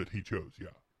 that he chose.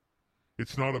 Yeah,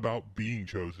 it's not about being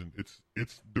chosen.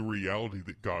 It's the reality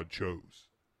that God chose.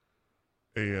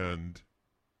 And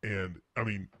I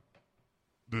mean,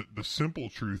 the simple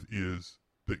truth is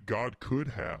that God could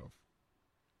have,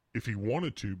 if he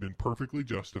wanted to, been perfectly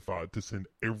justified to send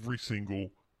every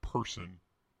single person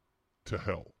to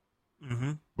hell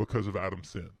Mm-hmm. because of Adam's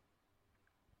sin.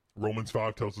 Romans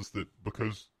 5 tells us that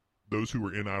because those who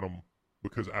were in Adam,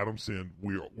 because Adam sinned,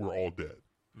 we're all dead.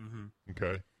 Mm-hmm.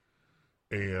 Okay,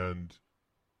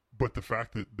 but the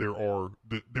fact that there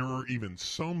are even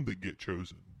some that get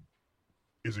chosen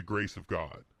is a grace of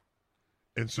God,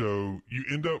 and so you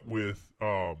end up with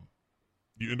so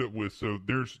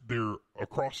there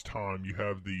across time you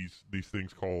have these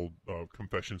things called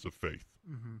confessions of faith.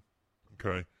 Mm-hmm.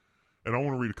 Okay, and I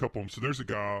want to read a couple of them. So there's a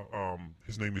guy,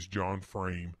 his name is John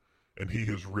Frame, and he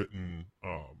has written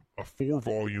a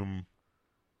 4-volume,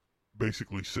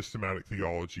 basically systematic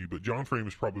theology. But John Frame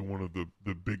is probably one of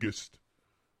the biggest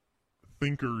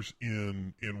thinkers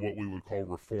in what we would call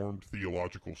Reformed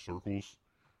theological circles.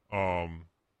 And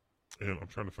I'm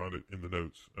trying to find it in the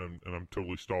notes, and I'm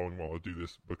totally stalling while I do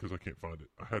this because I can't find it.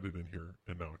 I had it in here,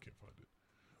 and now I can't find it.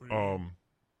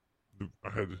 I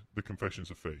had the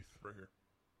Confessions of Faith. Right here.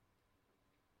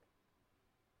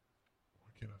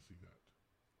 Why can't I see that?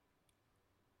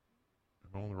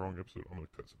 Am I on the wrong episode? I'm going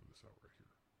to cut some of this out right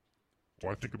here.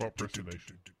 Why think about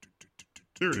predestination?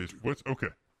 There it is. What's okay?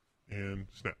 And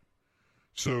snap.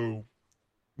 So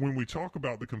when we talk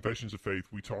about the Confessions of Faith,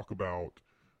 we talk about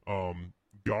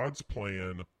God's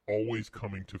plan always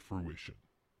coming to fruition.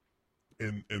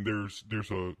 And there's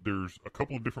a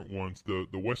couple of different ones. The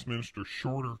Westminster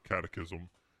Shorter Catechism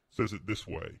says it this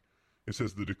way. It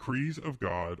says, the decrees of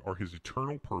God are his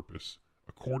eternal purpose,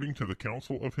 according to the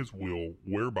counsel of his will,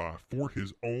 whereby for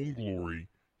his own glory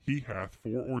he hath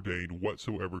foreordained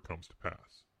whatsoever comes to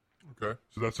pass. Okay.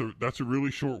 So that's a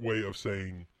really short way of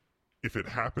saying, if it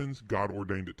happens, God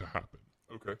ordained it to happen.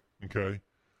 Okay. Okay.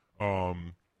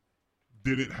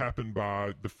 Did it happen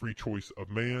by the free choice of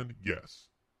man? Yes.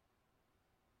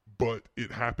 But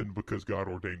it happened because God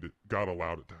ordained it. God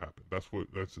allowed it to happen.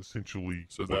 That's essentially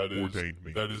So what that is ordained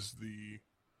means. that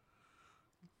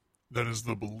is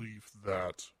the belief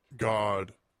that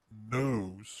God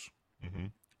knows Mm-hmm.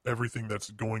 everything that's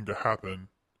going to happen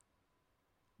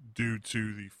due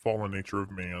to the fallen nature of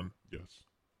man, Yes.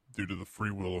 due to the free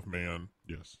will of man,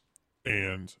 Yes.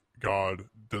 and God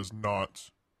does not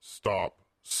stop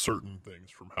certain things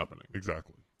from happening.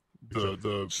 Exactly.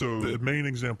 The main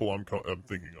example I'm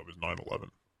thinking of is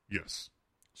 9/11. Yes.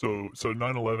 So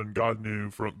 9/11, God knew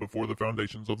from before the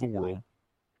foundations of the world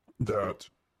that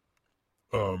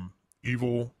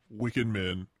evil, wicked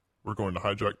men were going to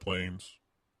hijack planes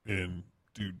and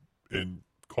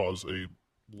cause a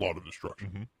lot of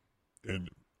destruction and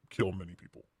kill many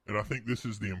people. And I think this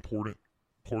is the important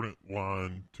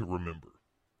line to remember,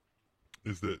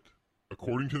 is that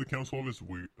according to the counsel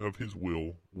of his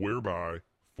will, whereby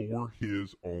for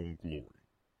his own glory.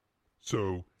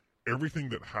 So everything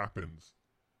that happens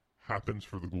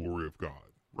for the glory of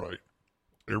God. Right.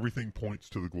 Everything points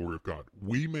to the glory of God.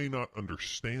 We may not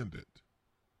understand it.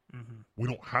 Mm-hmm. We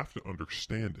don't have to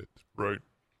understand it. Right.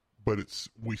 But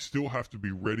we still have to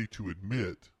be ready to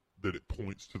admit that it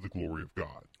points to the glory of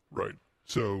God. Right.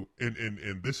 So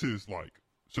and this is like,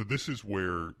 so this is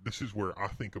where I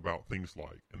think about things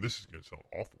like, and this is going to sound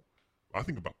awful, I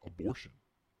think about abortion.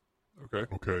 Okay.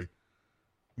 Okay.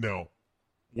 Now,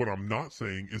 what I'm not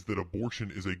saying is that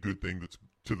abortion is a good thing that's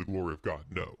to the glory of God.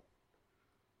 No.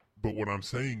 But what I'm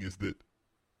saying is that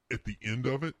at the end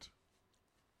of it,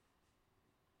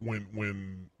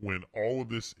 when all of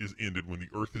this is ended, when the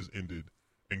earth is ended,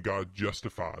 and God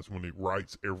justifies, when it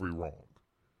rights every wrong,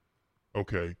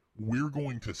 okay, we're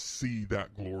going to see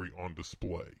that glory on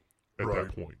display at Right.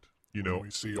 that point. You know, When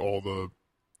we see all the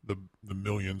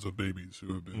millions of babies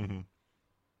who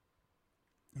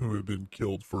have been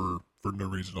killed for no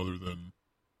reason other than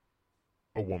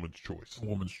a woman's choice. a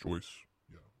woman's choice.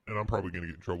 Yeah, and I'm probably going to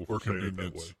get in trouble for Or saying it that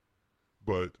convenience.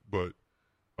 way. But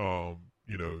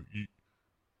you know,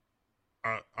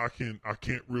 I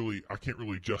can't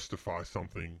really justify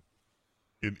something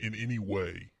in any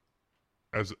way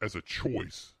as a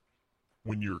choice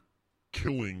when you're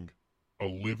killing a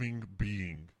living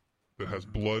being that has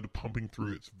blood pumping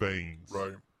through its veins.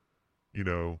 Right. You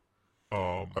know,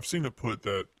 I've seen it put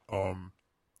that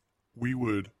we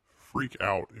would freak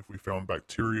out if we found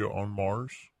bacteria on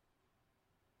Mars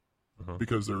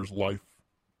because there's life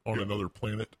on Yeah. another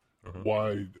planet. Uh-huh.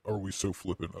 Why are we so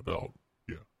flippant about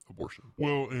abortion?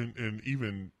 well, and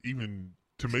even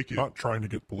to make it Not trying to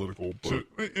get political, but so,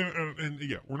 and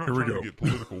yeah, we're not Here we trying to go. get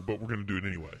political, but we're going to do it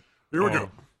anyway. here we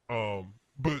go.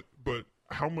 But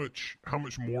how much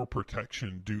more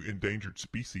protection do endangered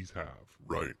species have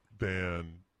Right.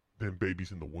 than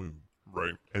babies in the womb?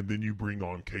 Right. And then you bring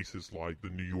on cases like the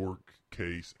New York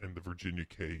case and the Virginia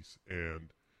case,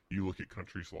 and you look at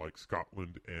countries like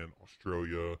Scotland and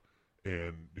Australia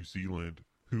and New Zealand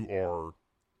who are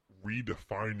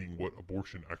redefining what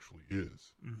abortion actually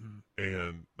is.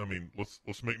 And I mean,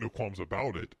 let's make no qualms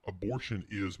about it. Abortion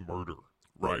is murder,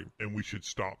 Right. and we should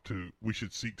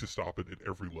seek to stop it at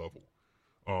every level.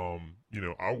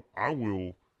 I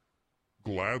will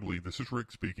gladly, this is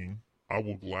Rick speaking, I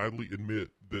will gladly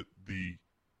admit that the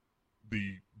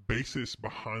basis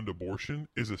behind abortion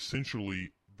is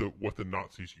essentially what the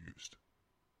Nazis used.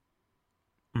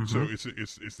 So it's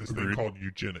this thing Agreed. called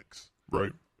eugenics.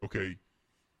 Right. Okay.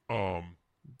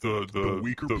 The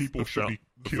weaker people should be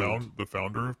killed. The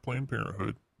founder of Planned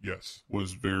Parenthood Yes.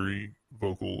 was very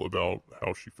vocal about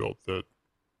how she felt that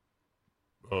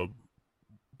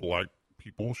black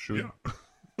people should Yeah.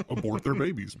 abort their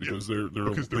babies because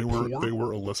Because they're poor. they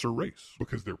were a lesser race.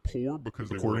 Because they're poor, because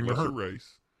they were According a to her. lesser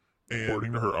race. And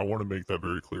According to her, I want to make that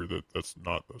very clear that that's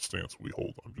not a stance we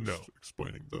hold. I'm just No.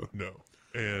 explaining the. no.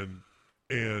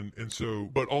 And so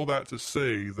But all that to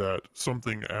say that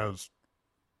something as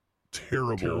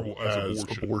terrible as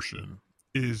as abortion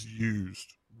is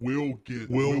used will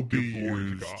will give be glory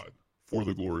used to God. for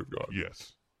the glory of God.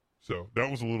 Yes. So that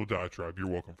was a little diatribe. You're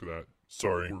welcome for that.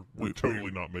 Sorry, We're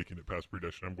totally not making it past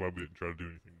predestination. I'm glad we didn't try to do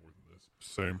anything more than this.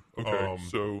 Same. Okay.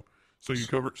 Um, So you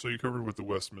covered what the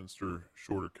Westminster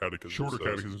Shorter Catechism Shorter says.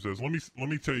 Catechism says. Let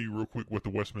me tell you real quick what the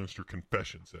Westminster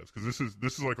Confession says, because this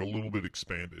is like a little bit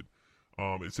expanded.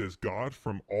 It says, God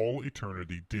from all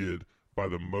eternity did, by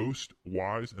the most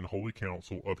wise and holy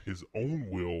counsel of his own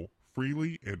will,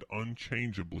 freely and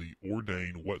unchangeably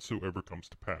ordain whatsoever comes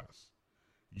to pass.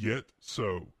 Yet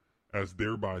so, as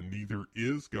thereby neither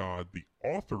is God the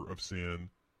author of sin,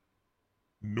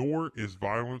 nor is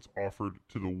violence offered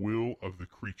to the will of the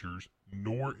creatures,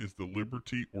 nor is the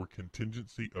liberty or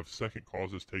contingency of second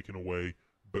causes taken away,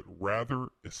 but rather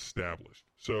established.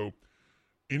 So,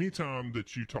 anytime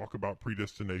that you talk about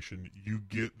predestination, you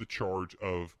get the charge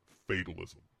of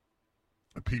fatalism.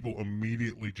 People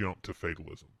immediately jump to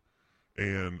fatalism.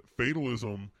 And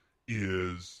fatalism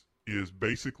is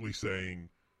basically saying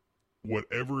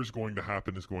whatever is going to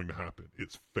happen is going to happen.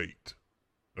 It's fate.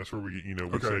 That's where we get,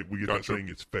 we get that Gotcha. saying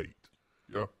it's fate.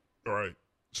 Yeah. All right.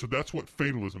 So that's what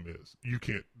fatalism is.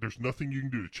 There's nothing you can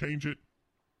do to change it.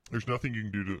 There's nothing you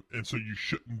can do and so you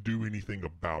shouldn't do anything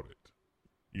about it.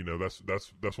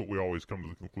 That's what we always come to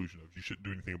the conclusion of. You shouldn't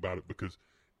do anything about it because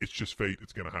it's just fate.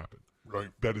 It's going to happen. Right.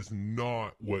 That is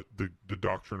not what the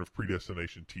doctrine of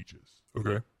predestination teaches.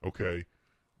 Okay. Okay.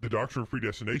 The doctrine of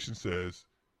predestination says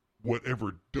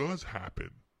whatever does happen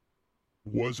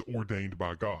was ordained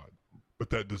by God. But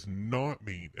that does not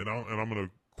mean, and I'm going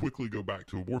to quickly go back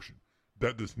to abortion.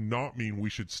 That does not mean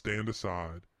we should stand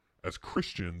aside as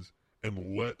Christians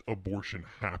and let abortion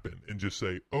happen and just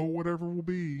say, oh, whatever will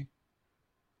be.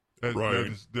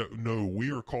 Right. No,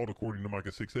 we are called, according to Micah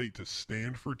 6:8, to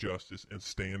stand for justice and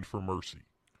stand for mercy.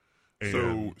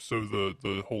 And So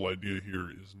the whole idea here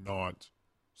is not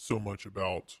so much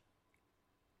about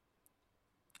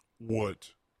what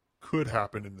could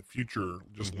happen in the future,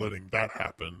 just letting that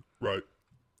happen. right.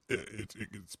 It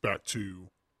gets back to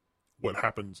what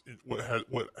happens,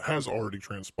 what has already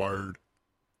transpired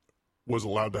was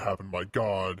allowed to happen by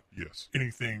God. Yes.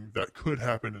 Anything that could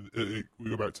happen, we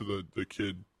go back to the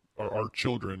kid, our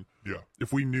children. Yeah.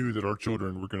 If we knew that our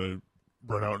children were going to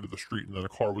run out into the street and then a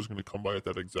car was going to come by at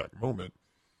that exact moment,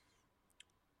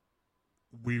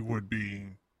 we would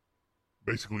be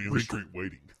Basically in the street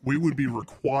waiting. we would be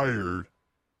required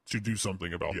to do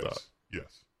something about Yes. that.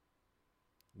 Yes.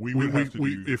 We would have to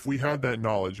do. If we had that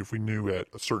knowledge, if we knew at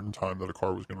a certain time that a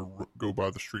car was going to go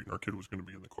by the street and our kid was going to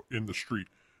be in the street,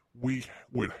 we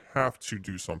would have to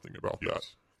do something about that.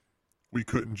 Yes. We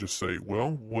couldn't just say,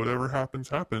 "Well, whatever happens,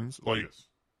 happens." Like, Yes.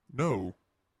 no,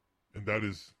 And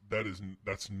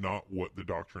that's not what the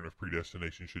doctrine of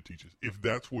predestination should teach us. If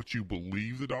that's what you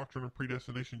believe the doctrine of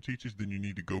predestination teaches, then you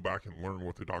need to go back and learn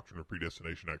what the doctrine of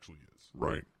predestination actually is,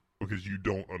 right? because you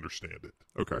don't understand it.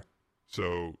 Okay,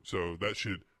 So that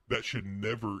should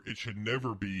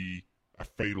never be a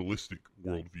fatalistic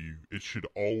worldview. It should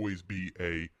always be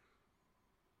a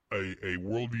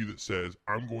worldview that says,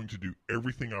 I'm going to do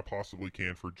everything I possibly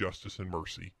can for justice and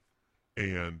mercy,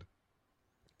 and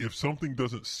if something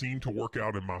doesn't seem to work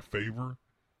out in my favor,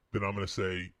 then I'm going to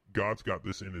say God's got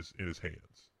this in his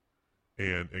hands,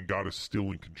 and God is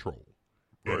still in control.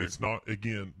 And Right. it's not,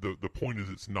 again, the point is,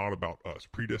 it's not about us.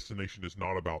 Predestination is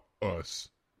not about us.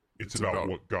 It's about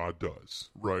what God does.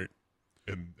 right.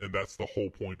 And that's the whole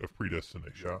point of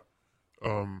predestination.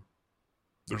 Yeah.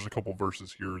 There's a couple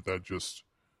verses here that just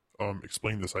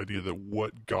explain this idea that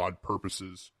what God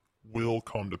purposes will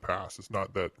come to pass. It's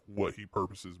not that what he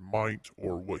purposes might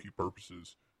or what he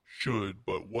purposes should,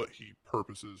 but what he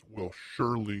purposes will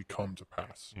surely come to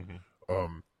pass.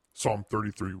 Mm-hmm. Psalm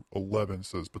 33:11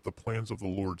 says, "But the plans of the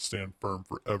Lord stand firm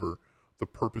forever, the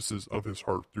purposes of his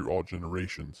heart through all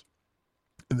generations."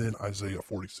 And then Isaiah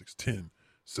 46:10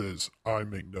 says, "I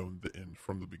make known the end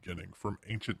from the beginning, from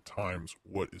ancient times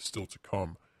what is still to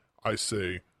come. I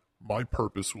say, my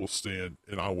purpose will stand,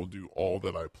 and I will do all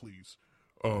that I please."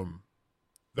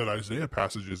 That Isaiah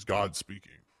passage is God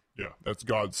speaking. Yeah. That's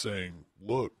God saying,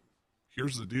 look,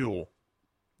 here's the deal.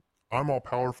 I'm all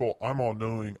powerful. I'm all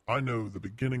knowing. I know the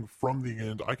beginning from the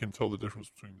end. I can tell the difference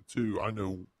between the two. I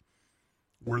know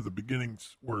where the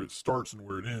beginnings, where it starts and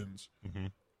where it ends. Mm-hmm.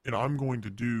 And I'm going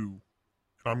to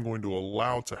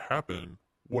allow to happen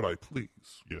what I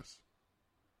please. Yes.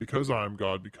 Because I am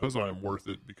God, because I am worth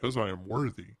it, because I am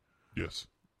worthy. Yes.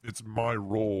 It's my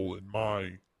role and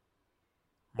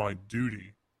my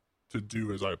duty to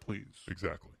do as I please.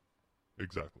 Exactly.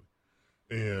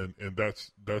 And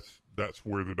that's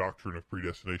where the doctrine of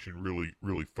predestination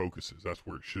really focuses. That's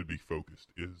where it should be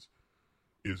focused. Is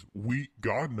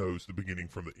God knows the beginning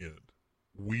from the end.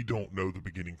 We don't know the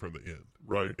beginning from the end.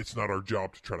 Right. It's not our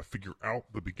job to try to figure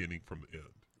out the beginning from the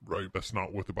end. Right. That's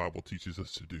not what the Bible teaches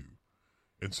us to do.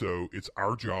 And so it's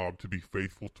our job to be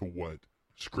faithful to what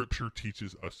Scripture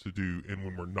teaches us to do. And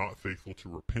when we're not faithful, to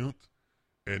repent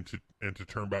and to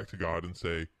turn back to God and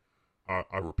say,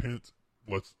 I repent.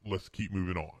 Let's keep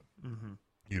moving on. Mm-hmm.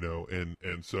 You know,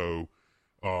 and so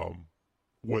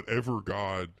whatever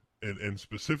God, and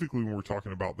specifically when we're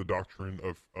talking about the doctrine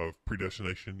of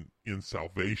predestination in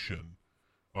salvation,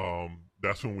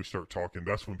 that's when we start talking.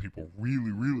 That's when people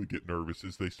really get nervous,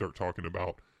 is they start talking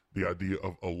about the idea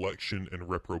of election and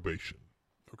reprobation.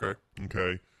 Okay.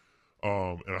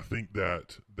 And I think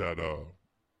that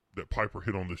Piper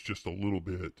hit on this just a little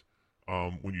bit.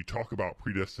 When you talk about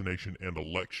predestination and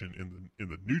election in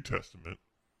the New Testament,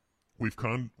 we've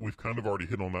kind of already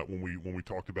hit on that when we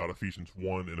talked about Ephesians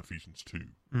 1 and Ephesians 2.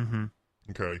 Mm-hmm.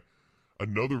 Okay.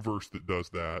 Another verse that does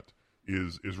that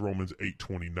is Romans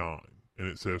 8:29, and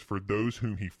it says, "For those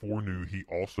whom he foreknew, he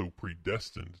also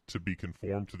predestined to be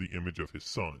conformed to the image of his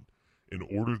Son, in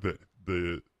order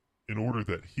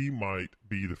that he might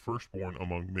be the firstborn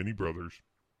among many brothers.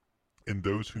 And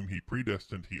those whom he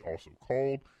predestined, he also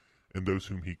called. And those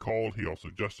whom he called, he also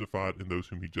justified. And those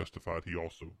whom he justified, he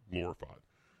also glorified."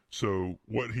 So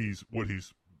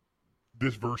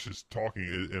this verse is talking,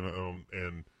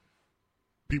 and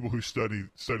people who study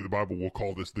the Bible will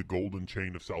call this the golden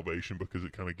chain of salvation, because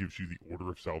it kind of gives you the order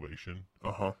of salvation.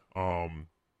 Uh-huh.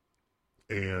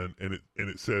 And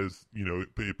it says, you know,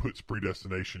 it puts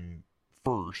predestination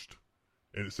first,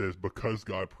 and it says, because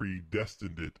God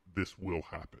predestined it, this will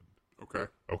happen. Okay.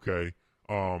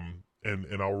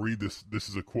 And I'll read this. This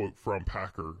is a quote from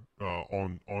Packer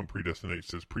on predestination. It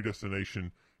says,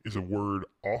 "Predestination is a word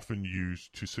often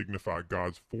used to signify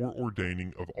God's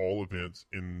foreordaining of all events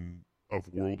of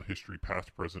world history,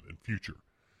 past, present, and future.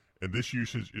 And this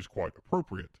usage is quite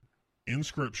appropriate. In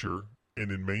Scripture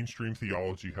and in mainstream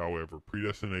theology, however,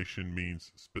 predestination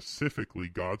means specifically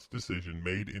God's decision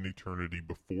made in eternity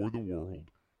before the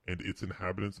world and its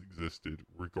inhabitants existed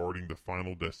regarding the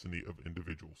final destiny of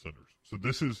individual sinners." So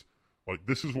this is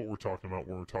what we're talking about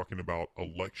when we're talking about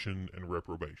election and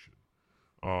reprobation.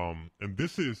 And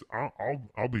this is,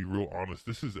 I'll be real honest,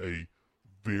 this is a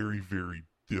very, very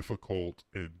difficult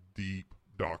and deep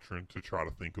doctrine to try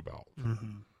to think about.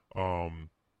 Mm-hmm.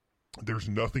 There's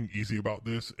nothing easy about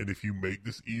this, and if you make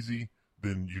this easy,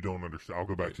 then you don't understand. I'll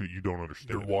go back to it. You don't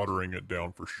understand. You're watering it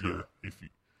down for sure. Yeah.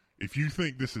 If you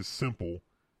think this is simple,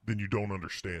 then you don't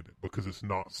understand it, because it's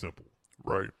not simple.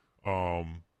 Right.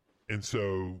 And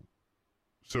so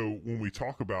when we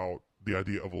talk about the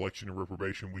idea of election and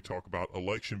reprobation, we talk about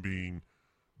election being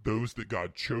those that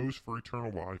God chose for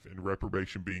eternal life, and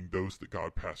reprobation being those that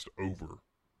God passed over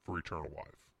for eternal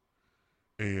life.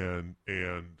 And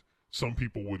some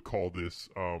people would call this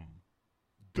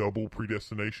double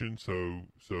predestination.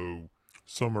 So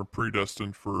some are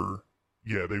predestined for,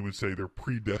 yeah, they would say they're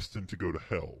predestined to go to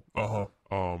hell. Uh-huh.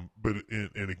 But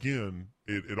again,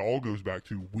 it all goes back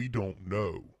to, we don't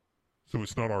know. So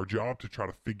it's not our job to try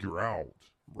to figure out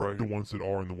the ones that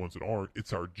are and the ones that aren't.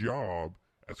 It's our job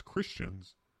as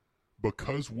Christians,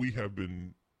 because we have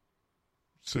been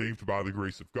saved by the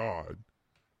grace of God,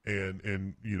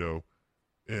 and you know,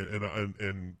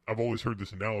 and I've always heard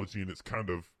this analogy, and it's kind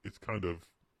of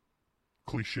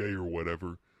cliche or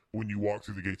whatever. When you walk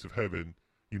through the gates of heaven,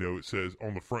 you know, it says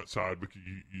on the front side, because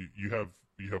you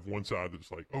have one side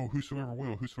that's like, oh, whosoever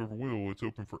will, it's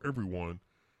open for everyone.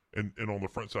 And on the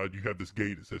front side, you have this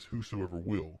gate that says, whosoever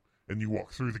will. And you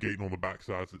walk through the gate, and on the back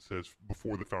sides, it says,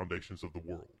 before the foundations of the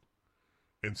world.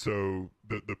 And so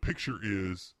the picture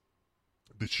is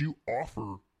that you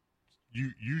offer,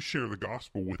 you share the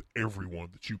gospel with everyone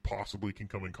that you possibly can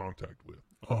come in contact with.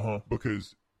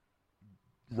 Because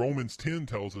Romans 10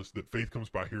 tells us that faith comes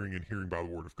by hearing and hearing by the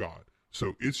word of God.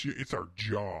 So it's our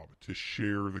job to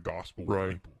share the gospel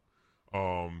with people.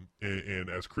 And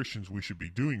as Christians, we should be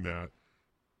doing that,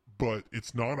 but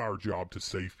it's not our job to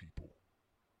save people.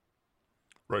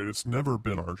 Right. It's never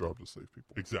been our job to save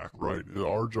people. Exactly. Right.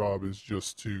 Our job is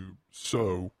just to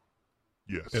sow.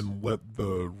 Yes. And let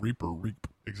the reaper reap.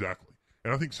 Exactly.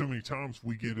 And I think so many times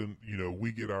we get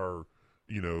our,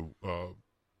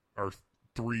 our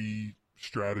 3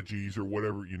 strategies or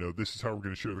whatever, this is how we're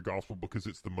going to share the gospel because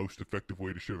it's the most effective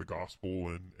way to share the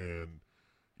gospel. And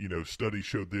studies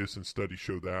show this and studies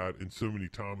show that. And so many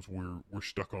times we're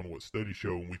stuck on what studies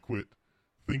show and we quit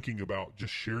thinking about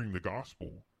just sharing the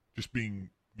gospel, just being,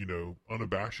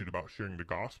 unabashed about sharing the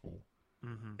gospel.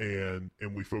 And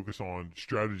we focus on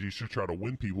strategies to try to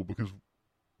win people because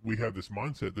we have this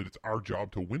mindset that it's our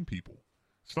job to win people.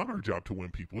 It's not our job to win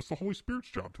people. It's the Holy Spirit's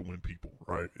job to win people.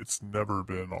 Right. It's never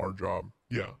been our job.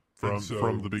 Yeah.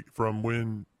 From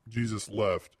when Jesus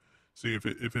left. See, if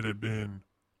it had been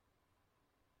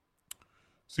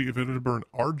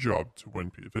our job to win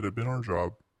people, if it had been our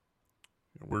job,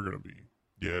 we're gonna be.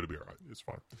 Yeah, it'll be all right. It's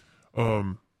fine.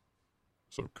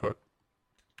 So cut.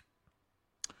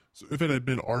 So if it had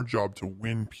been our job to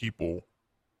win people,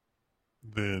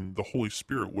 then the Holy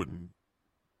Spirit wouldn't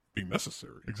be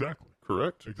necessary. Exactly.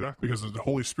 Correct? Exactly. Because the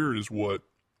Holy Spirit is what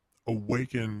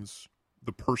awakens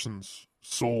the person's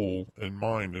soul and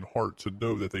mind and heart to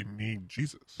know that they need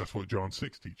Jesus. That's what John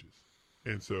 6 teaches.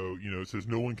 And so, it says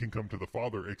no one can come to the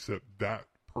Father except that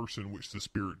person which the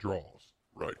Spirit draws.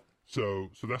 Right. So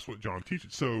that's what John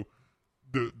teaches. So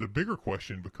the bigger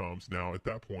question becomes now at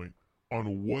that point,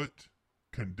 on what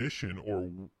condition or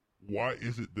why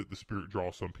is it that the Spirit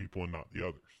draws some people and not the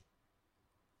others?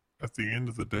 At the end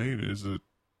of the day, does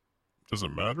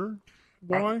it matter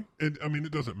why?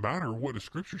 It doesn't matter. What does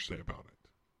Scripture say about it?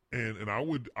 And I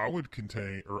would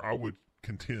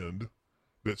contend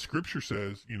that Scripture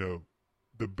says,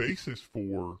 the basis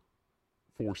for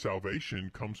salvation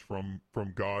comes from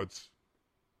God's,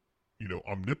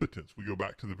 omnipotence. We go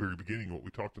back to the very beginning, what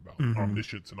we talked about,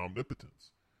 omniscience and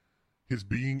omnipotence. His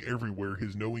being everywhere,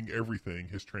 his knowing everything,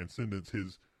 his transcendence,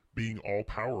 his being all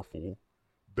powerful.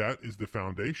 That is the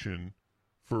foundation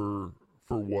for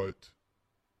what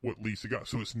leads to God.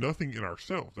 So it's nothing in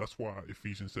ourselves. That's why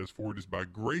Ephesians says, "For it is by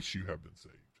grace you have been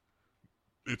saved."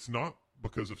 It's not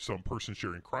because of some person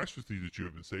sharing Christ with you that you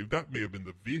have been saved. That may have been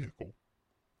the vehicle.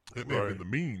 It may have been the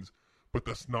means, but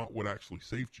that's not what actually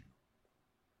saved you.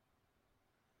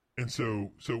 And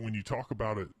so when you talk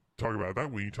about it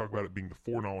that way, you talk about it being the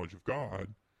foreknowledge of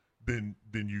God, then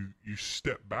you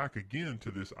step back again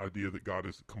to this idea that God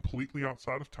is completely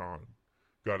outside of time.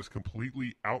 God is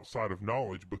completely outside of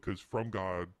knowledge because from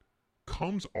God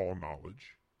comes all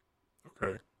knowledge.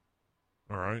 Okay.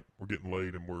 All right. We're getting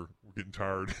late and we're getting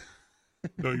tired.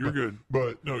 No, you're good.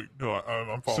 But no,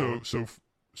 I'm following.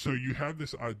 So you have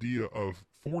this idea of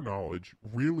foreknowledge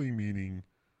really meaning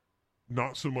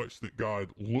not so much that God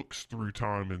looks through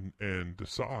time and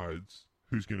decides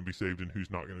who's going to be saved and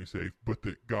who's not going to be saved, but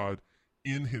that God,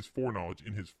 in his foreknowledge,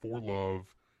 in his forelove,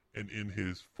 and in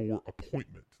his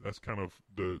foreappointment, that's kind of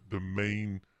the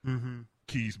main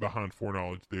keys behind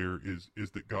foreknowledge there is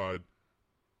that God,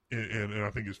 and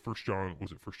I think it's 1 John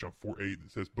 4:8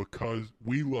 that says, because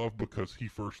we love because he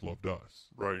first loved us.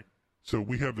 Right. So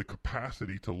we have the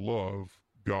capacity to love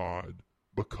God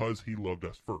because he loved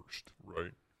us first.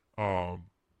 Right.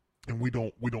 And we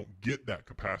don't get that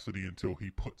capacity until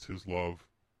he puts his love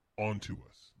onto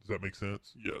us. Does that make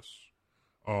sense? Yes.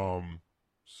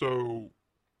 So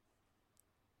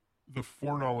the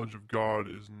foreknowledge of God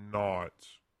is not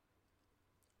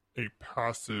a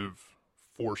passive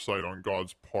foresight on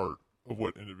God's part of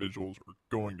what individuals are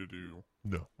going to do.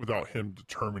 No. Without him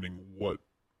determining what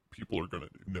people are going to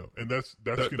do. No. And that's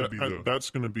going to be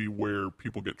that's going to be where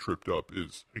people get tripped up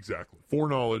is exactly.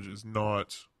 Foreknowledge is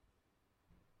not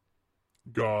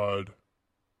God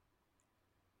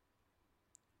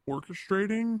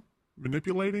orchestrating,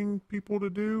 manipulating people to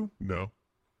do. No.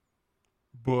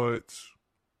 But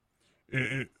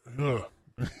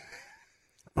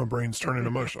my brain's turning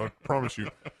to mush, I promise you.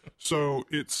 So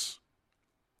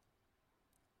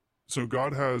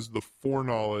God has the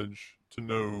foreknowledge to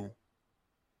know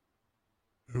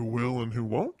who will and who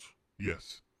won't?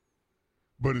 Yes.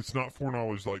 But it's not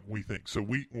foreknowledge like we think. So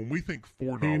when we think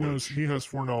foreknowledge, he has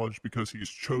foreknowledge because he's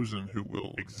chosen who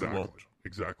will exactly, and won't.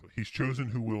 Exactly. He's chosen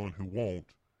who will and who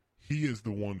won't. He is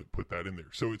the one that put that in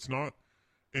there. So it's not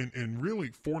and really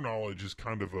foreknowledge is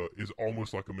is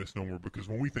almost like a misnomer, because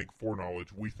when we think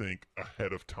foreknowledge, we think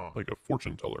ahead of time, Like a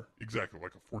fortune teller. exactly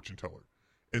like a fortune teller.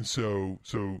 And so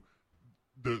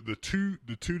the two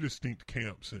distinct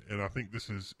camps, and I think this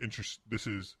is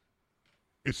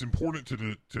it's important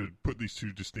to put these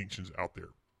two distinctions out there.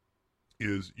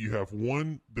 Is you have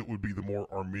one that would be the more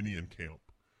Arminian camp,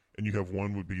 and you have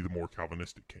one would be the more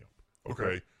Calvinistic camp.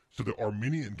 Okay? So the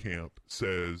Arminian camp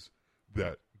says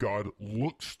that God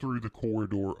looks through the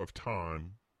corridor of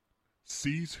time,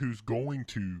 sees who's going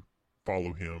to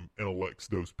follow him, and elects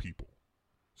those people.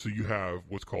 So you have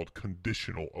what's called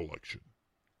conditional election.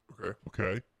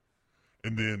 Okay?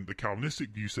 And then the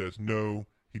Calvinistic view says, no,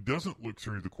 he doesn't look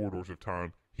through the corridors of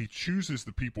time. He chooses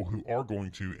the people who are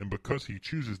going to, and because he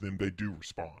chooses them, they do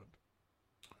respond.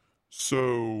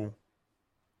 So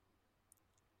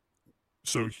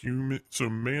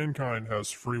mankind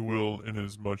has free will in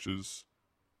as much as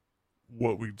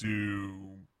what we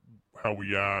do, how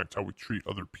we act, how we treat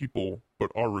other people, but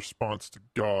our response to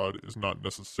God is not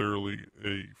necessarily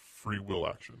a free will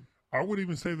action. I would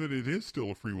even say that it is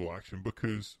still a free will action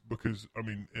because I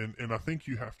mean, and I think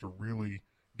you have to really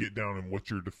get down in what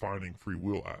you're defining free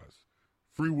will as.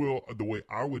 Free will, the way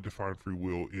I would define free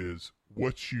will, is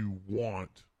what you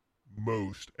want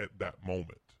most at that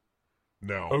moment.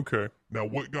 Now, Now,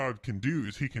 what God can do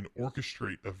is He can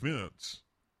orchestrate events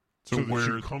so that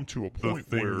you come to a point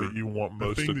where that you want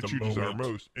most, the thing at that the you desire moment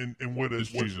most, and what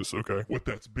is what, Jesus. Okay, what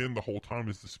that's been the whole time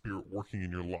is the Spirit working in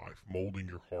your life, molding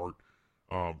your heart,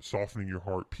 softening your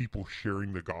heart. People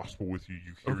sharing the gospel with you,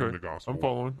 you hearing the gospel. I'm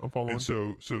following. And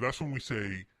so that's when we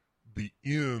say the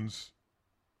ends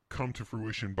come to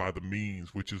fruition by the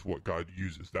means, which is what God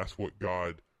uses. That's what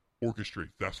God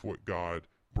orchestrates. That's what God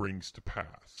brings to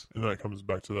pass. And that comes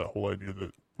back to that whole idea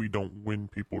that we don't win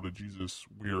people to Jesus.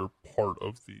 We are part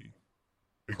of the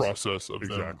process of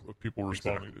them, of people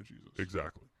responding to Jesus.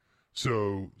 Exactly.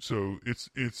 So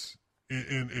it's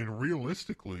and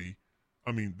realistically,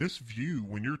 I mean, this view,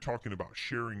 when you're talking about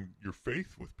sharing your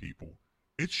faith with people,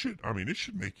 it should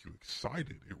make you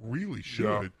excited. It really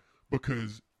should,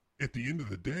 because at the end of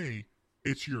the day,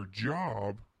 it's your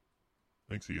job.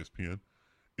 Thanks, ESPN.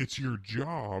 It's your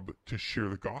job to share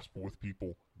the gospel with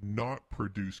people, not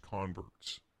produce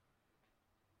converts.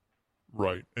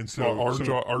 Right. And so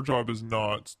our job is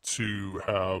not to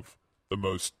have the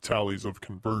most tallies of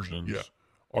conversions. Yeah.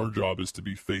 Our job is to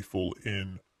be faithful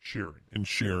in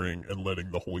sharing and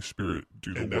letting the Holy Spirit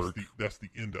do the work. That's the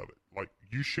end of it. Like,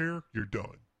 you share, you're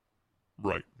done.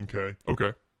 Right. Okay.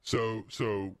 So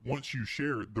once you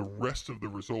share, the rest of the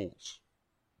results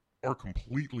are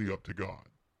completely up to God.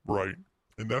 Right.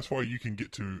 And that's why you can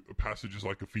get to passages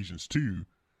like Ephesians 2,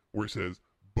 where it says,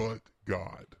 but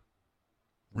God,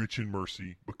 rich in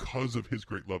mercy, because of his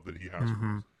great love that he has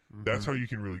for us. That's how you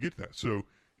can really get that. So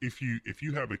if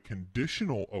you have a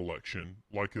conditional election,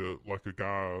 like a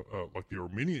guy like the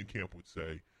Arminian camp would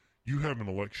say, you have an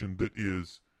election that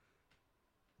is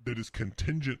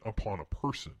contingent upon a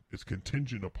person. It's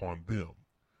contingent upon them.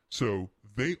 So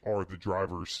they are the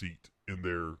driver's seat in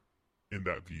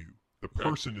that view. The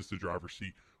person is the driver's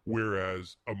seat,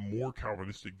 whereas a more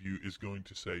Calvinistic view is going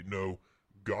to say, no,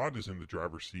 God is in the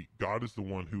driver's seat. God is the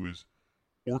one who is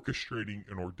orchestrating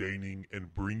and ordaining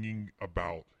and bringing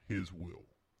about his will.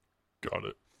 Got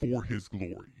it. For his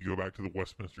glory. You go back to the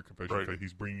Westminster Confession of Faith,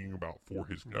 he's bringing about for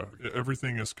his glory. Yeah.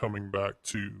 Everything is coming back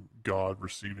to God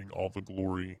receiving all the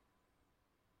glory,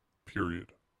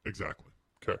 period. Exactly.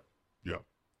 Okay. Yeah.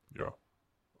 Yeah.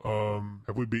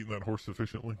 Have we beaten that horse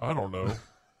sufficiently? I don't know.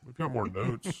 We've got more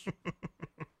notes.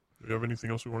 Do you have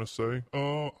anything else we want to say?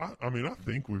 I mean, I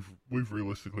think we've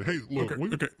realistically. Hey, look.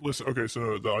 Okay. Listen. Okay.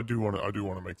 So I do want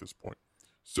to make this point.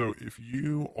 So if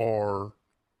you are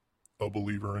a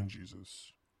believer in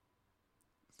Jesus,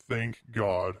 thank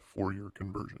God for your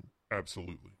conversion.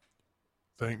 Absolutely.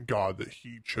 Thank God that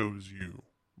He chose you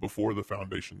before the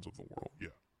foundations of the world. Yeah.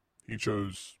 He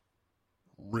chose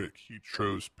Rick. He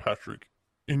chose Patrick.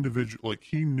 Individual, like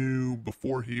He knew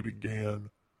before He began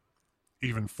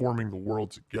even forming the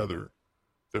world together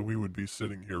that we would be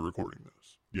sitting here recording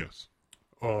this. Yes.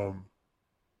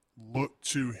 Look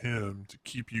to Him to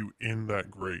keep you in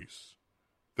that grace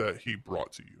that He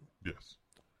brought to you. Yes.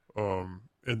 And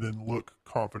then look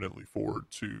confidently forward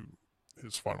to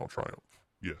His final triumph.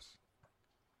 Yes.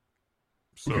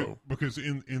 So because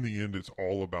in the end, it's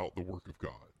all about the work of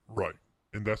God. Right.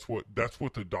 And that's what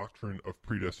the doctrine of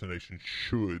predestination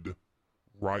should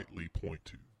rightly point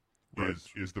to. Right.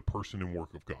 Is the person and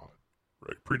work of God.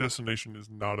 Right. Predestination is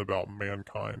not about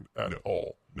mankind at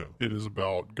all. No. It is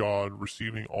about God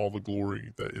receiving all the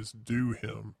glory that is due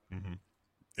Him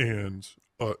and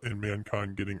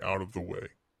mankind getting out of the way.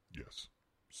 Yes.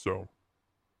 So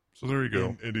there you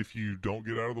go. And if you don't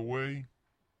get out of the way,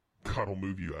 God will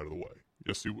move you out of the way.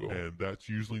 Yes, He will. And that's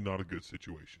usually not a good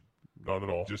situation. Not at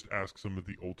all. Just ask some of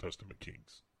the Old Testament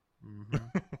kings.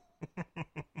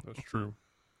 That's true.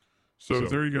 So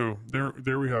there you go.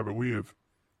 There we have it. We have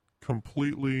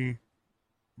completely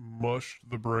mushed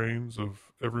the brains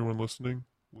of everyone listening.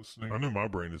 I know my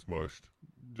brain is mushed.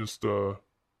 Just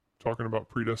talking about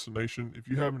predestination. If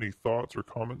you have any thoughts or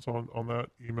comments on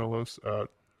that, email us at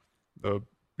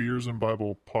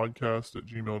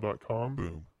beersandbiblepodcast@gmail.com.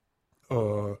 Boom.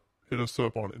 Hit us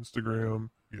up on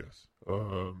Instagram. Yes.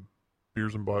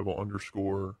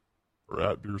 beersandbible_ or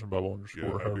at beersandbible_. Yeah, Beers and Bible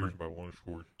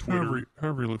 _ Twitter.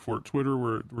 However you look for it. Twitter,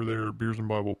 we're there, Beers and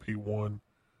Bible P1.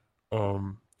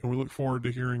 And we look forward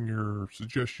to hearing your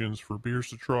suggestions for beers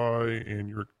to try and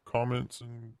your comments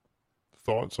and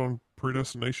thoughts on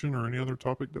predestination or any other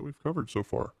topic that we've covered so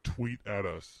far. Tweet at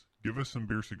us. Give us some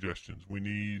beer suggestions.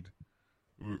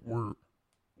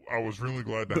 I was really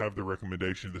glad to have the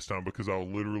recommendation this time because I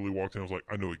literally walked in. I was like,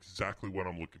 I know exactly what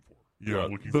I'm looking for. Yeah,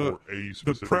 I'm looking for a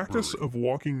specific the practice brewery. of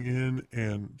walking in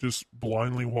and just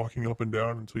blindly walking up and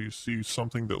down until you see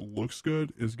something that looks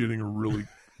good is getting really,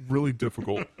 really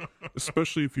difficult,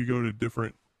 especially if you go to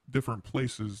different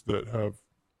places that have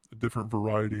a different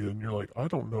variety, and you're like, I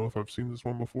don't know if I've seen this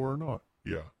one before or not.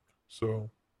 Yeah.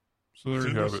 So there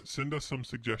you have it. Send us some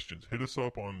suggestions. Hit us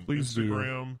up on Please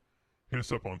Instagram. Hit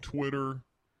us up on Twitter.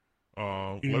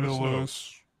 Email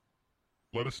us.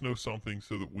 Let us know something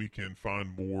so that we can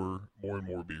find more and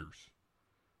more beers.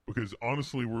 Because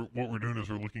honestly, what we're doing is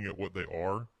we're looking at what they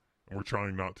are, and we're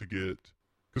trying not to get.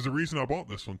 Because the reason I bought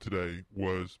this one today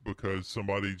was because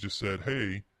somebody just said,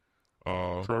 "Hey,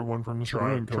 Try one from the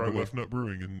try company. Left Nut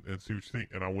Brewing and see what you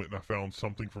think." And I went and I found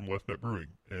something from Left Nut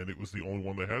Brewing, and it was the only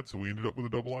one they had, so we ended up with a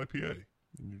double IPA.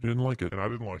 You didn't like it. And I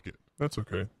didn't like it. That's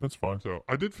okay. That's fine. So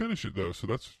I did finish it though, so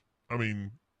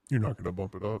You're not going to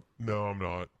bump it up. no, I'm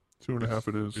not. 2.5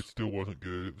 it is. It still wasn't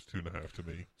good. It was 2.5 to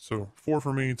me. So 4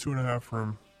 for me, 2.5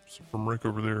 from Rick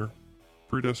over there.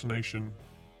 Predestination.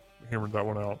 We hammered that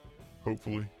one out.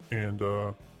 Hopefully. And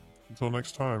until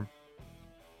next time,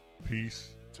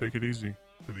 Peace take it easy.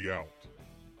 to the out.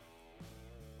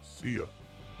 See ya.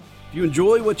 If you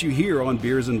enjoy what you hear on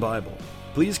Beers and Bible,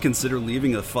 please consider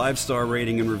leaving a 5-star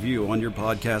rating and review on your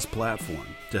podcast platform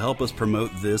to help us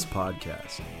promote this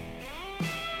podcast.